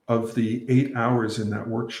 Of the 8 hours in that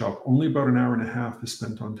workshop, only about an hour and a half is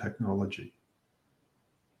spent on technology.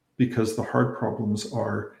 Because the hard problems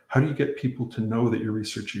are, how do you get people to know that your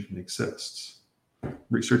research even exists?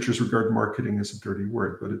 Researchers regard marketing as a dirty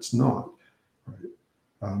word, but it's not. Right?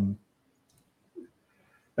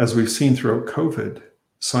 As we've seen throughout COVID,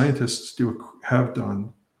 scientists have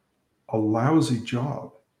done a lousy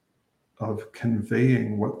job of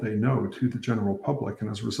conveying what they know to the general public. And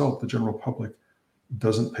as a result, the general public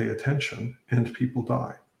doesn't pay attention and people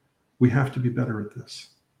die. We have to be better at this.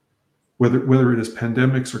 Whether it is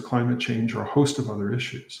pandemics or climate change or a host of other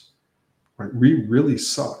issues, right? We really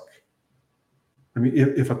suck. I mean,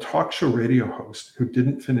 if a talk show radio host who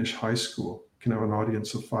didn't finish high school can have an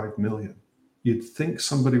audience of 5 million, you'd think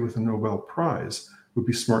somebody with a Nobel Prize would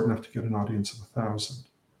be smart enough to get an audience of 1,000,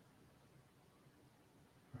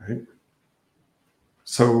 right?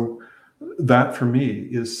 So that for me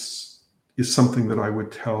is something that I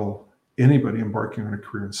would tell anybody embarking on a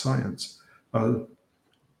career in science.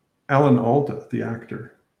 Alan Alda, the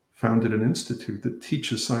actor, founded an institute that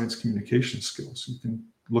teaches science communication skills. You can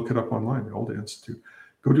look it up online, the Alda Institute.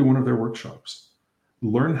 Go do one of their workshops.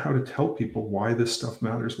 Learn how to tell people why this stuff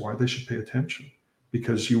matters, why they should pay attention,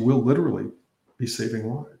 because you will literally be saving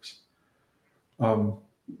lives.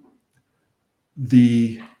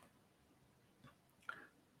 The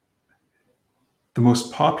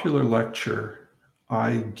most popular lecture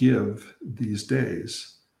I give these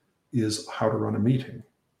days is how to run a meeting,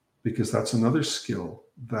 because that's another skill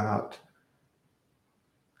that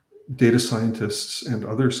data scientists and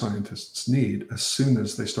other scientists need as soon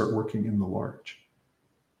as they start working in the large.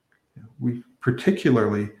 We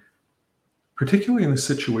particularly in a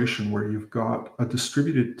situation where you've got a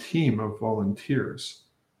distributed team of volunteers.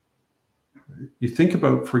 You think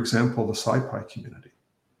about, for example, the SciPy community.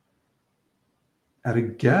 At a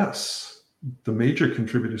guess, the major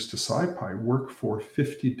contributors to SciPy work for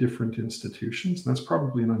 50 different institutions. That's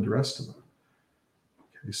probably an underestimate.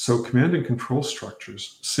 Okay, so command and control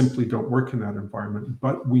structures simply don't work in that environment,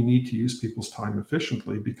 but we need to use people's time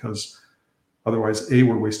efficiently, because otherwise, A,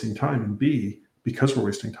 we're wasting time, and B, because we're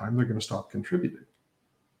wasting time, they're going to stop contributing.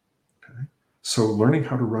 Okay? So learning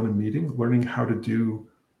how to run a meeting, learning how to do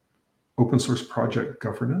open source project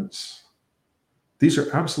governance, these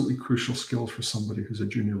are absolutely crucial skills for somebody who's a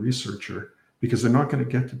junior researcher, because they're not going to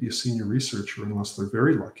get to be a senior researcher unless they're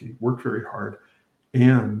very lucky, work very hard,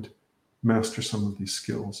 and master some of these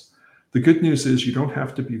skills. The good news is you don't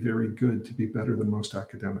have to be very good to be better than most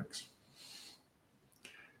academics.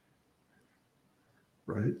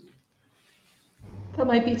 right? That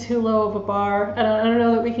might be too low of a bar. I don't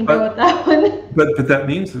know that we can go with that one. But that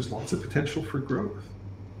means there's lots of potential for growth,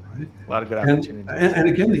 right? A lot of good opportunities. And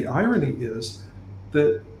again, the irony is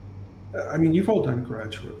that, I mean, you've all done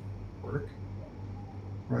graduate work,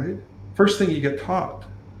 right? First thing you get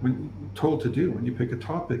told to do when you pick a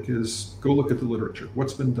topic is go look at the literature.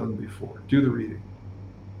 What's been done before? Do the reading.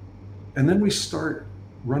 And then we start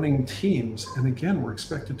running teams, and again, we're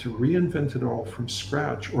expected to reinvent it all from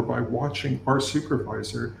scratch, or by watching our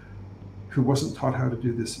supervisor who wasn't taught how to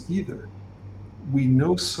do this either. We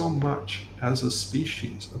know so much as a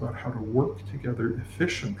species about how to work together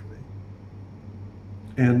efficiently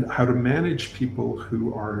and how to manage people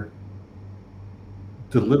who are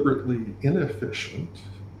deliberately inefficient,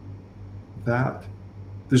 that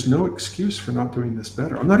there's no excuse for not doing this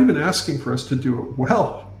better. I'm not even asking for us to do it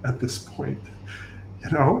well at this point. You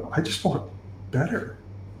know, I just want better.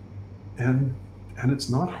 And it's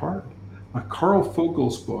not hard. Carl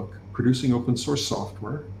Fogel's book, Producing Open Source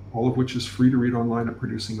Software, all of which is free to read online at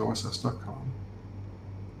producingoss.com,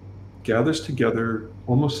 gathers together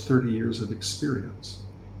almost 30 years of experience.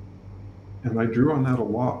 And I drew on that a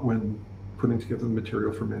lot when putting together the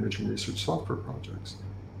material for managing research software projects.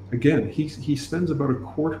 Again, he spends about a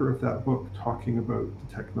quarter of that book talking about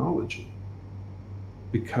the technology,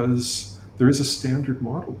 because there is a standard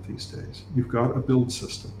model these days. You've got a build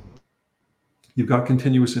system. You've got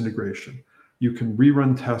continuous integration. You can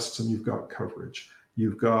rerun tests and you've got coverage.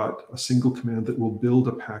 You've got a single command that will build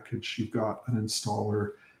a package. You've got an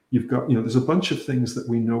installer. You've got, there's a bunch of things that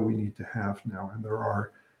we know we need to have now, and there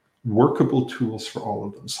are workable tools for all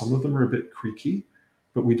of them. Some of them are a bit creaky,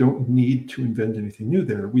 but we don't need to invent anything new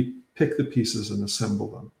there. We pick the pieces and assemble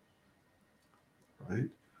them, right?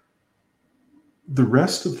 The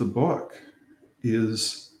rest of the book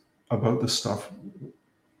is about the stuff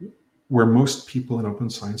where most people in open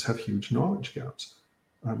science have huge knowledge gaps.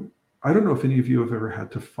 I don't know if any of you have ever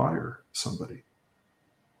had to fire somebody.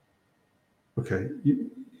 Okay,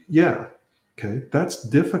 yeah, okay, that's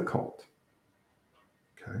difficult.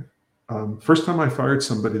 Okay, first time I fired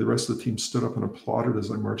somebody, the rest of the team stood up and applauded as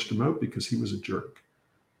I marched him out because he was a jerk.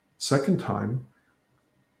 Second time,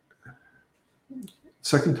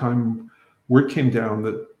 word came down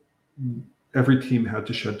that every team had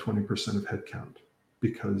to shed 20% of headcount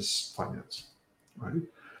because finance, right?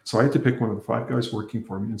 So I had to pick one of the 5 guys working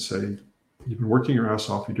for me and say, you've been working your ass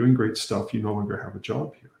off, you're doing great stuff, you no longer have a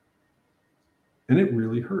job here. And it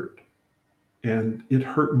really hurt. And it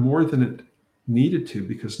hurt more than it needed to,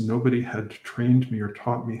 because nobody had trained me or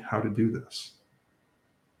taught me how to do this,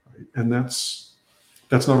 right? And that's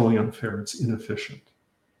not only unfair, it's inefficient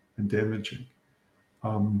and damaging.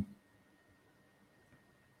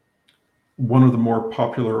 One of the more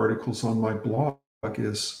popular articles on my blog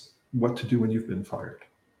is what to do when you've been fired.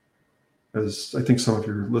 As I think some of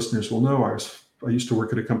your listeners will know, I used to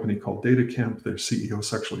work at a company called DataCamp. Their CEO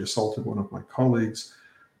sexually assaulted one of my colleagues.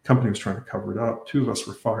 The company was trying to cover it up. 2 of us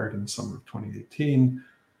were fired in the summer of 2018.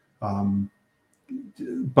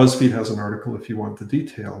 BuzzFeed has an article if you want the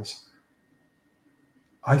details.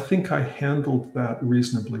 I think I handled that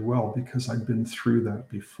reasonably well because I'd been through that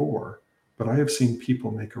before. But I have seen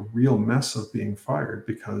people make a real mess of being fired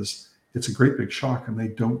because it's a great big shock and they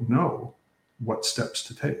don't know what steps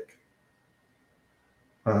to take.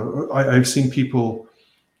 I've seen people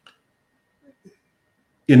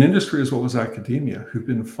in industry as well as academia who've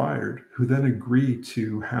been fired, who then agree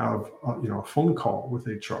to have a phone call with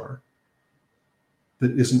HR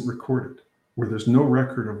that isn't recorded, where there's no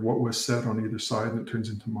record of what was said on either side, and it turns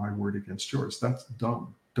into my word against yours. That's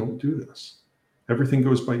dumb. Don't do this. Everything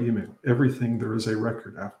goes by email. Everything, there is a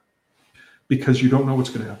record after, because you don't know what's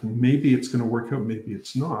going to happen. Maybe it's going to work out, maybe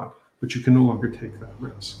it's not, but you can no longer take that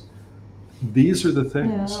risk. These are the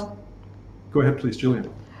things. Yeah. Go ahead, please,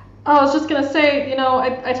 Jillian. I was just going to say,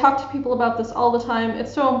 I talk to people about this all the time.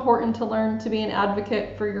 It's so important to learn to be an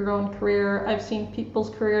advocate for your own career. I've seen people's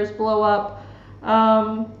careers blow up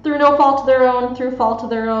through no fault of their own, through fault of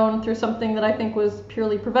their own, through something that I think was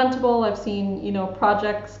purely preventable. I've seen,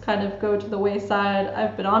 projects kind of go to the wayside.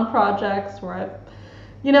 I've been on projects where I've,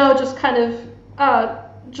 just kind of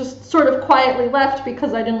just sort of quietly left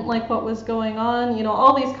because I didn't like what was going on.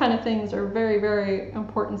 All these kind of things are very, very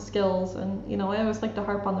important skills. And, I always like to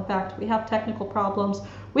harp on the fact we have technical problems.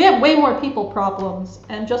 We have way more people problems.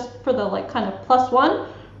 And just for the kind of +1,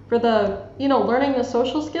 for the, learning the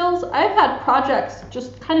social skills, I've had projects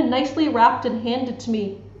just kind of nicely wrapped and handed to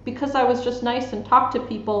me because I was just nice and talked to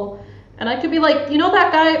people. And I could be like,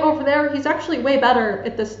 that guy over there, he's actually way better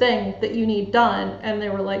at this thing that you need done. And they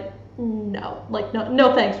were like,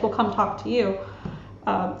 no thanks, we'll come talk to you.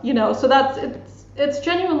 So it's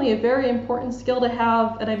genuinely a very important skill to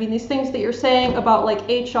have. And I mean, these things that you're saying about like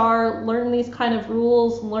HR, learn these kind of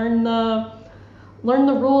rules, learn the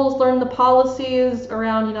rules, learn the policies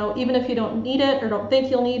around, you know, even if you don't need it or don't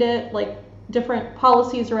think you'll need it, like different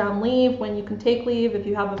policies around leave, when you can take leave, if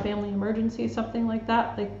you have a family emergency, something like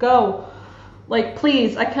that, like go. Like,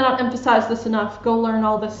 please, I cannot emphasize this enough. Go learn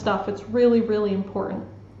all this stuff. It's really, really important.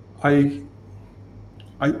 It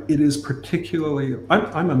is particularly,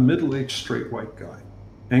 I'm a middle-aged straight white guy,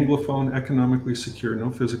 Anglophone, economically secure,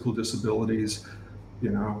 no physical disabilities,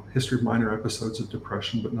 you know, history of minor episodes of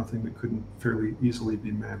depression, but nothing that couldn't fairly easily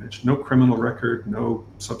be managed. No criminal record, no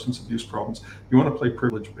substance abuse problems. You want to play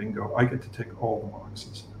privilege bingo, I get to tick all the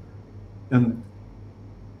boxes. And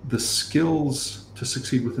the skills to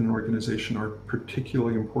succeed within an organization are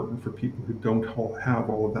particularly important for people who don't have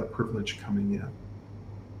all of that privilege coming in.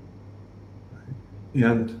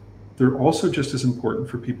 And they're also just as important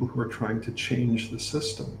for people who are trying to change the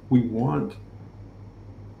system. We want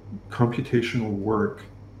computational work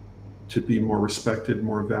to be more respected,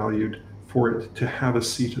 more valued, for it to have a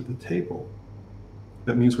seat at the table.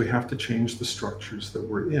 That means we have to change the structures that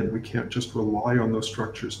we're in. We can't just rely on those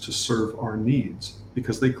structures to serve our needs,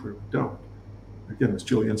 because they clearly don't. Again, as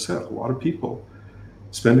Jillian said, a lot of people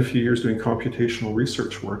spend a few years doing computational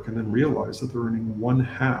research work and then realize that they're earning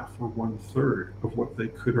 1/2 or 1/3 of what they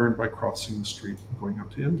could earn by crossing the street and going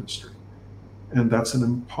out to industry. And that's an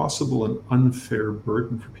impossible and unfair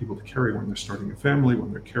burden for people to carry when they're starting a family,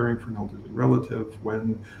 when they're caring for an elderly relative,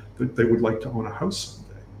 when they would like to own a house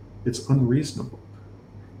someday. It's unreasonable.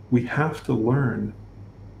 We have to learn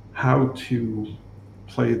how to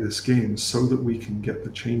play this game so that we can get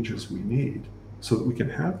the changes we need, so that we can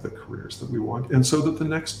have the careers that we want, and so that the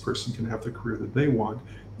next person can have the career that they want,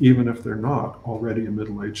 even if they're not already a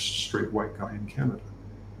middle-aged straight white guy in Canada.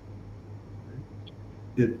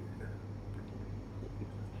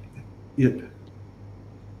 It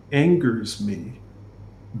angers me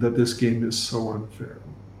that this game is so unfair.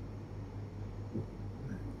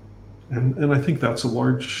 And I think that's a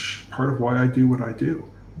large part of why I do what I do.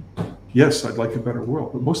 Yes, I'd like a better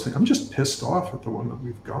world, but mostly I'm just pissed off at the one that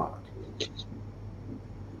we've got.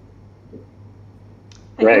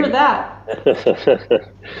 I hear that.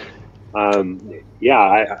 Yeah,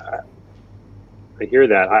 I hear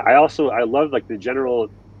that. I love like the general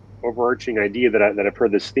overarching idea that I've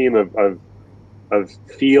heard, this theme of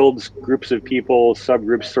fields, groups of people,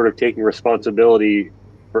 subgroups sort of taking responsibility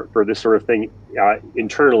for this sort of thing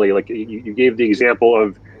internally. Like you gave the example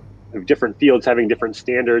of different fields having different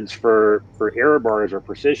standards for error bars or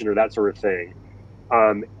precision or that sort of thing.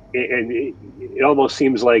 And it almost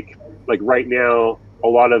seems like right now, a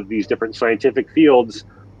lot of these different scientific fields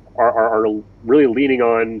are really leaning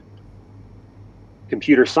on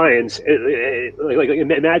computer science. Like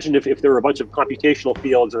imagine if there were a bunch of computational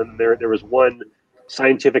fields and there was one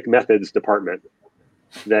scientific methods department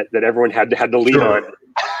that everyone had to lean on,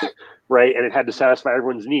 right? And it had to satisfy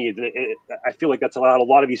everyone's needs. And I feel like that's allowed a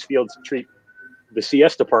lot of these fields to treat the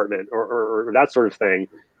CS department or that sort of thing.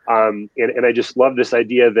 And I just love this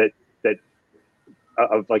idea that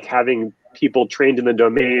of like having people trained in the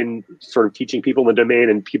domain, sort of teaching people in the domain,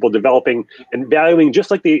 and people developing and valuing, just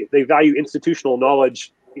like they value institutional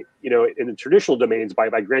knowledge, you know, in the traditional domains by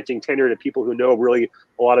granting tenure to people who know really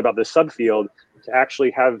a lot about this subfield, to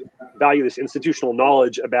actually value this institutional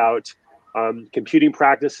knowledge about computing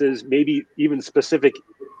practices, maybe even specific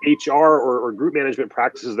HR or group management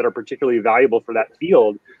practices that are particularly valuable for that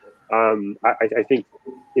field. I think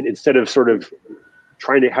instead of sort of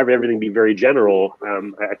trying to have everything be very general,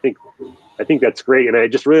 I think that's great. And I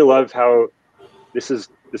just really love how this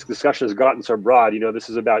discussion has gotten so broad. You know, this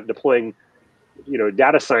is about deploying, you know,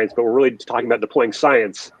 data science, but we're really talking about deploying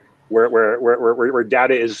science, where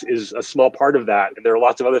data is a small part of that, and there are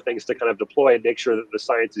lots of other things to kind of deploy and make sure that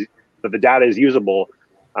the data is usable.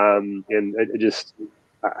 And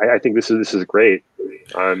I think this is great.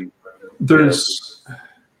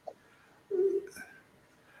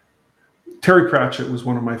 Terry Pratchett was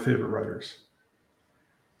one of my favorite writers.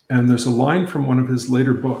 And there's a line from one of his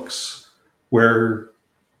later books where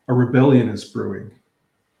a rebellion is brewing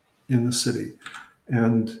in the city.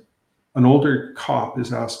 And an older cop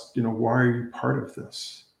is asked, you know, why are you part of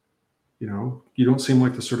this? You know, you don't seem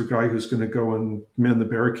like the sort of guy who's going to go and man the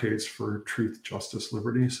barricades for truth, justice,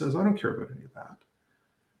 liberty. He says, I don't care about any of that.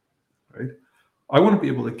 Right? I want to be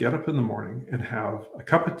able to get up in the morning and have a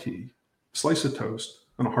cup of tea, a slice of toast,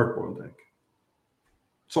 and a hard-boiled egg.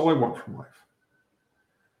 That's all I want from life.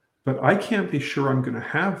 But I can't be sure I'm going to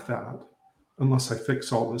have that unless I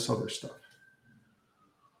fix all this other stuff.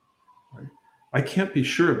 Right? I can't be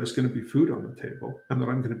sure there's going to be food on the table and that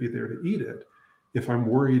I'm going to be there to eat it if I'm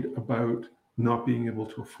worried about not being able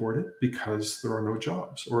to afford it because there are no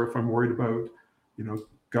jobs, or if I'm worried about,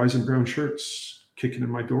 guys in brown shirts kicking in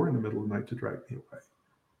my door in the middle of the night to drag me away.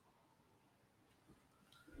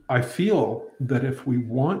 I feel that if we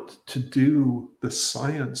want to do the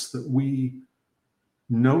science that we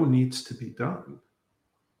know needs to be done,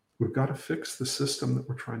 we've got to fix the system that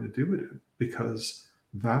we're trying to do it in, because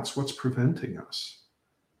that's what's preventing us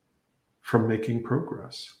from making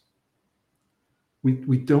progress. We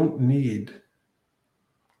really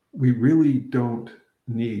don't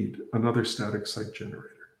need another static site generator.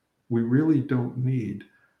 We really don't need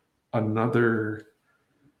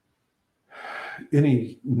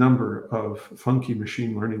any number of funky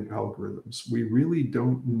machine learning algorithms. We really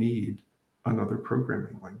don't need another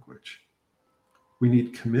programming language. We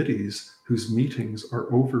need committees whose meetings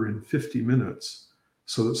are over in 50 minutes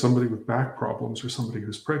so that somebody with back problems or somebody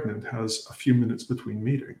who's pregnant has a few minutes between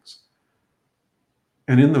meetings.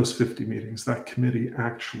 And in those 50 meetings, that committee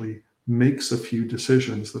actually makes a few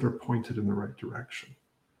decisions that are pointed in the right direction.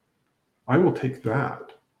 I will take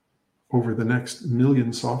that over the next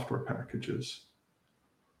million software packages.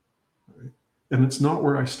 Right? And it's not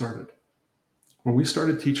where I started. When we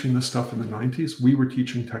started teaching this stuff in the 90s, we were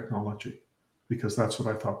teaching technology because that's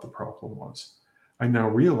what I thought the problem was. I now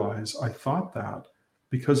realize I thought that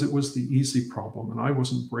because it was the easy problem, and I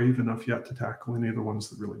wasn't brave enough yet to tackle any of the ones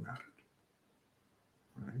that really mattered.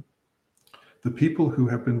 Right? The people who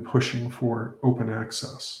have been pushing for open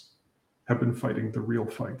access have been fighting the real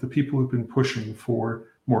fight. The people who've been pushing for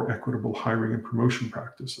more equitable hiring and promotion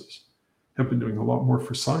practices have been doing a lot more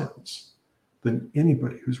for science than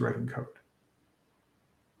anybody who's writing code.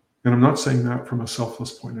 And I'm not saying that from a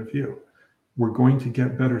selfless point of view. We're going to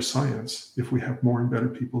get better science if we have more and better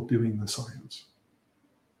people doing the science.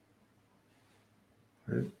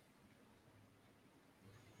 Right?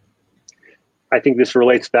 I think this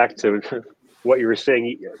relates back to what you were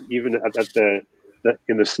saying, even at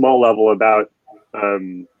in the small level about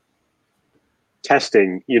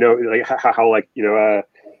testing. Like how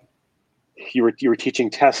you were teaching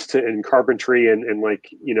tests in carpentry, and like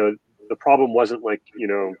the problem wasn't like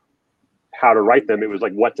how to write them; it was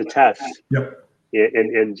like what to test. Yep.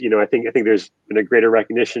 And I think there's been a greater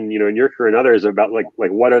recognition in your career and others about like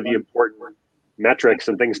what are the important metrics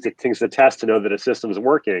and things to test to know that a system's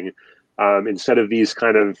working, instead of these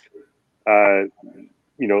kind of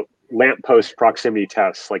lamppost proximity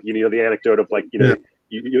tests. Like the anecdote of like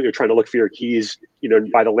you're trying to look for your keys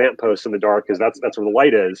by the lamppost in the dark because that's where the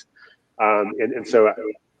light is, and so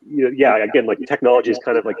again, like technology is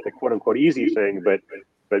kind of like the quote unquote easy thing, but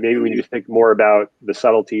maybe we need to think more about the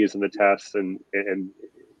subtleties and the tests and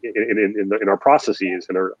in our processes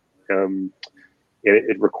and our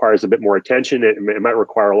it requires a bit more attention. It might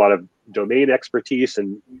require a lot of domain expertise,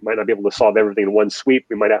 and might not be able to solve everything in one sweep.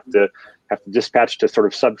 We might have to dispatch to sort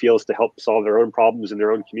of subfields to help solve their own problems in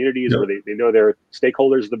their own communities where they know their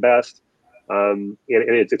stakeholders the best. And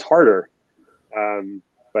it's harder.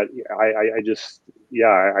 But I just,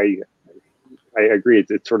 I agree.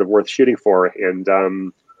 It's sort of worth shooting for.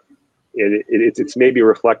 And it's maybe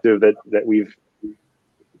reflective that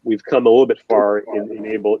we've come a little bit far in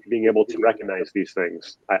being able to recognize these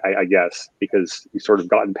things, I guess, because we've sort of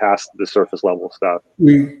gotten past the surface level stuff.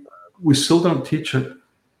 We still don't teach it,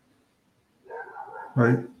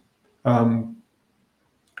 right?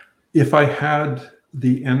 If I had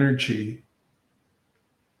the energy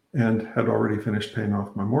and had already finished paying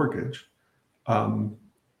off my mortgage,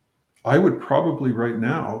 I would probably right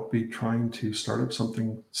now be trying to start up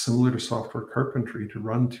something similar to software carpentry to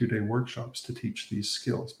run 2-day workshops to teach these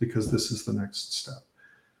skills, because this is the next step.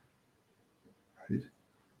 Right?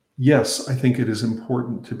 Yes, I think it is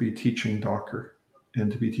important to be teaching Docker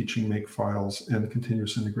and to be teaching Makefiles and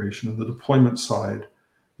continuous integration and the deployment side,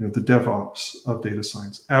 the DevOps of data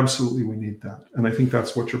science. Absolutely, we need that. And I think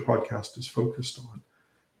that's what your podcast is focused on.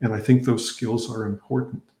 And I think those skills are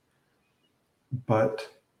important. But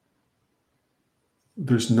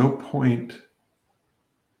there's no point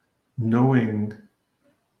knowing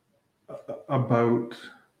about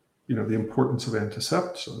the importance of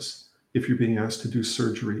antisepsis if you're being asked to do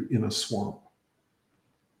surgery in a swamp,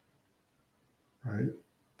 right?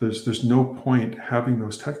 There's no point having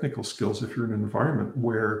those technical skills if you're in an environment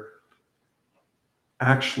where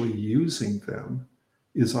actually using them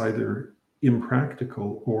is either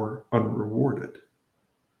impractical or unrewarded,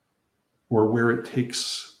 or where it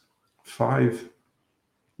takes 5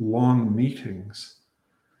 long meetings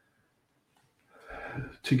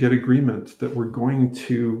to get agreement that we're going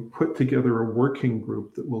to put together a working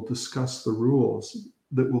group that will discuss the rules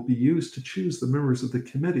that will be used to choose the members of the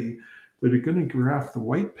committee that are going to draft the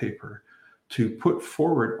white paper to put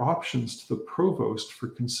forward options to the provost for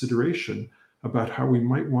consideration about how we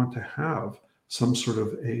might want to have some sort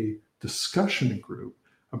of a discussion group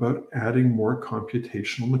about adding more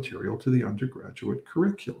computational material to the undergraduate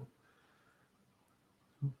curriculum.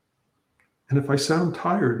 And if I sound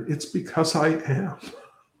tired, it's because I am,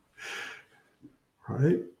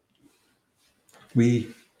 right?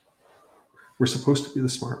 We're supposed to be the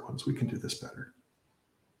smart ones. We can do this better.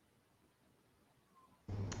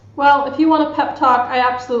 Well, if you want a pep talk, I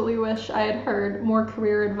absolutely wish I had heard more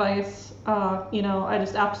career advice. I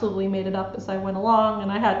just absolutely made it up as I went along,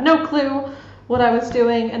 and I had no clue what I was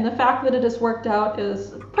doing. And the fact that it has worked out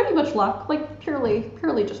is pretty much luck, like purely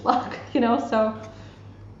just luck, So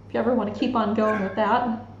if you ever want to keep on going with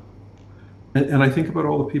that. And I think about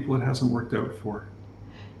all the people it hasn't worked out for.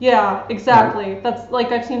 Yeah, exactly. Right. That's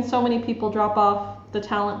like, I've seen so many people drop off the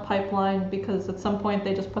talent pipeline because at some point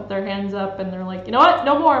they just put their hands up and they're like, you know what,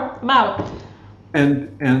 no more, I'm out. And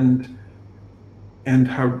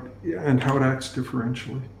how it acts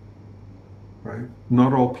differentially, right?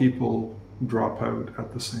 Not all people drop out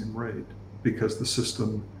at the same rate because the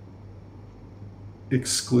system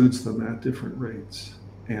excludes them at different rates.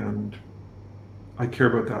 And I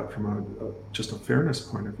care about that from just a fairness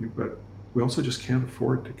point of view, but we also just can't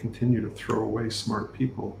afford to continue to throw away smart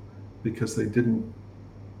people because they didn't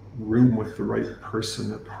room with the right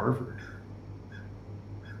person at Harvard.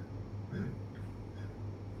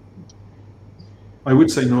 I would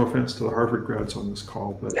say no offense to the Harvard grads on this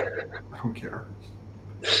call, but I don't care.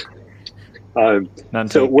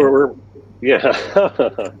 So we're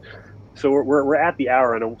So we're at the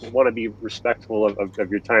hour, and I want to be respectful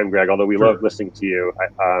of your time, Greg. Although we love listening to you.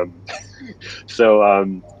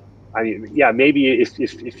 Maybe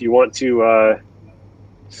if you want to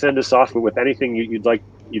send us off with anything you'd like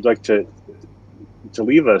to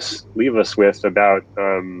leave us with about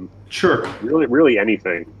sure, really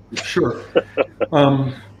anything. Sure.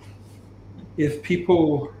 If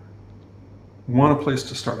people want a place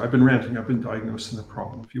to start, I've been ranting, I've been diagnosing the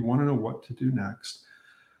problem. If you want to know what to do next,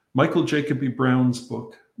 Michael Jacoby Brown's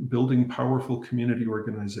book, Building Powerful Community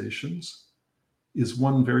Organizations, is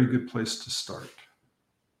one very good place to start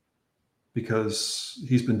because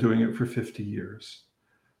he's been doing it for 50 years.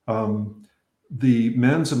 The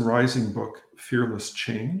Manson Rising book, Fearless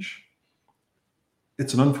Change,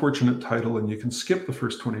 it's an unfortunate title and you can skip the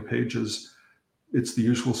first 20 pages. It's the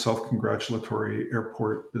usual self-congratulatory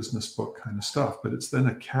airport business book kind of stuff, but it's then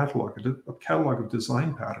a catalog of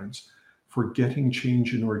design patterns for getting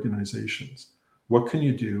change in organizations. What can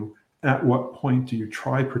you do? At what point do you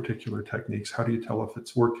try particular techniques? How do you tell if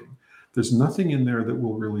it's working? There's nothing in there that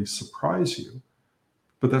will really surprise you,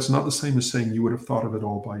 but that's not the same as saying you would have thought of it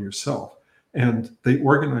all by yourself. And they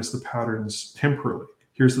organize the patterns temporally.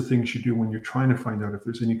 Here's the things you do when you're trying to find out if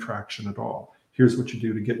there's any traction at all. Here's what you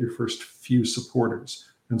do to get your first few supporters,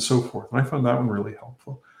 and so forth. And I found that one really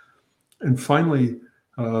helpful. And finally,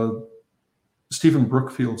 Stephen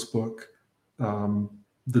Brookfield's book,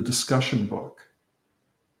 The Discussion Book,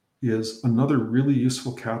 is another really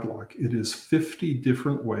useful catalog. It is 50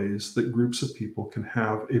 different ways that groups of people can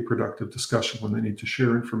have a productive discussion when they need to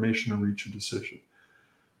share information and reach a decision.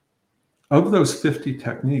 Of those 50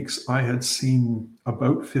 techniques, I had seen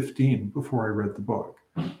about 15 before I read the book.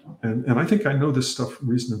 And I think I know this stuff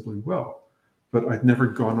reasonably well, but I'd never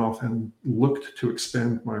gone off and looked to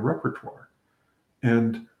expand my repertoire.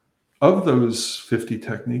 And of those 50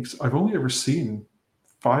 techniques, I've only ever seen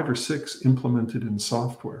 5 or 6 implemented in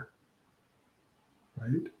software,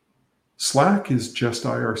 right? Slack is just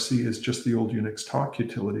IRC, is just the old Unix talk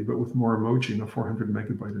utility, but with more emoji and a 400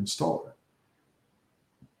 megabyte installer.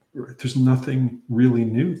 Right? There's nothing really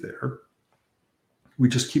new there. We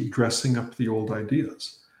just keep dressing up the old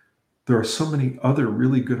ideas. There are so many other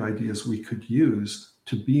really good ideas we could use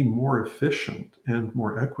to be more efficient and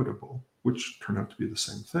more equitable, which turn out to be the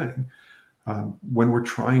same thing, when we're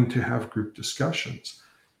trying to have group discussions.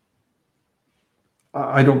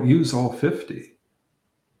 I don't use all 50,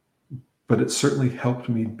 but it certainly helped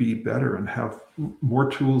me be better and have more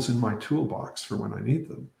tools in my toolbox for when I need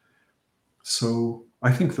them. So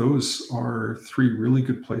I think those are 3 really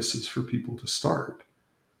good places for people to start.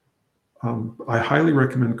 I highly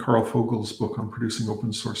recommend Carl Fogel's book on producing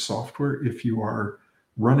open source software if you are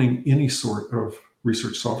running any sort of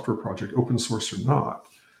research software project, open source or not.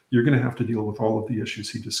 You're going to have to deal with all of the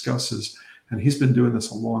issues he discusses, and he's been doing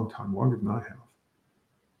this a long time, longer than I have.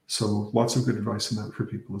 So lots of good advice in that for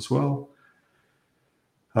people as well.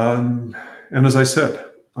 And as I said,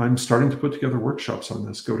 I'm starting to put together workshops on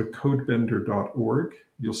this. Go to codebender.org.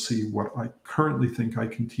 You'll see what I currently think I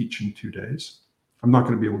can teach in 2 days. I'm not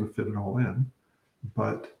going to be able to fit it all in,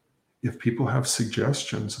 but if people have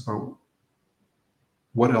suggestions about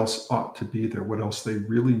what else ought to be there, what else they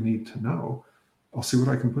really need to know, I'll see what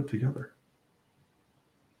I can put together.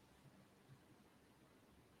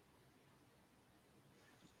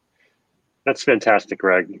 That's fantastic,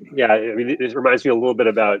 Greg. Yeah, I mean, it reminds me a little bit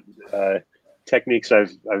about techniques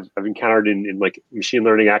I've encountered in like machine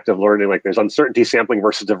learning, active learning. Like there's uncertainty sampling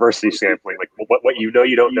versus diversity sampling. Like what you know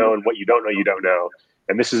you don't know, and what you don't know you don't know.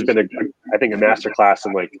 And this has been I think a masterclass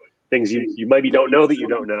in like things you maybe don't know that you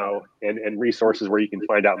don't know, and resources where you can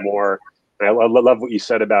find out more. And I love what you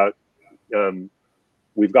said about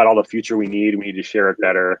we've got all the future we need. We need to share it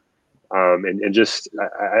better. And just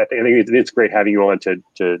I think it's great having you on to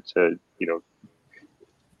you know,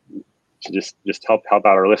 to just help out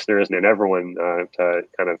our listeners and everyone to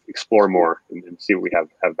kind of explore more and see what we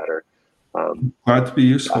have better. Glad to be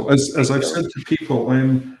useful. As I've said to people,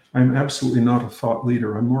 I'm absolutely not a thought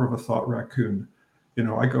leader. I'm more of a thought raccoon. You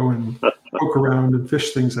know, I go and poke around and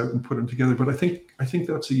fish things out and put them together. But I think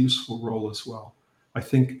that's a useful role as well. I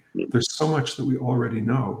think there's so much that we already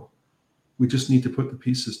know. We just need to put the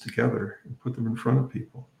pieces together and put them in front of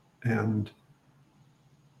people. And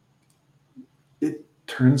it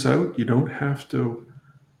turns out you don't have to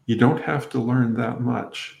learn that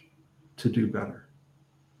much to do better.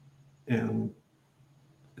 And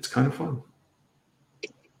it's kind of fun.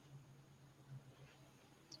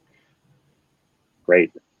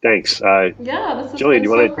 Great. Thanks. Yeah, this is Jillian, do you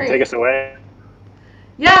want to great. take us away?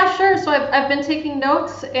 Yeah, sure. So I've been taking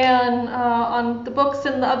notes and on the books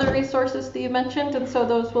and the other resources that you mentioned, and so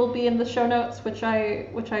those will be in the show notes, which I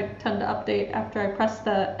tend to update after I press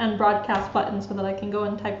the end broadcast button so that I can go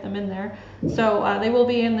and type them in there. So they will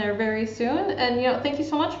be in there very soon. And thank you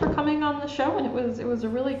so much for coming on the show, and it was a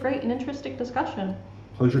really great and interesting discussion.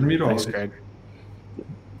 Pleasure to meet all Thanks, of you. Greg.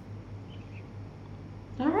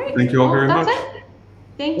 All right. Thank you all very much. That's it.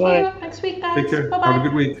 Thank Bye. you. Next week, guys. Take care. Bye-bye. Have a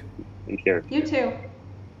good week. Take care. You too.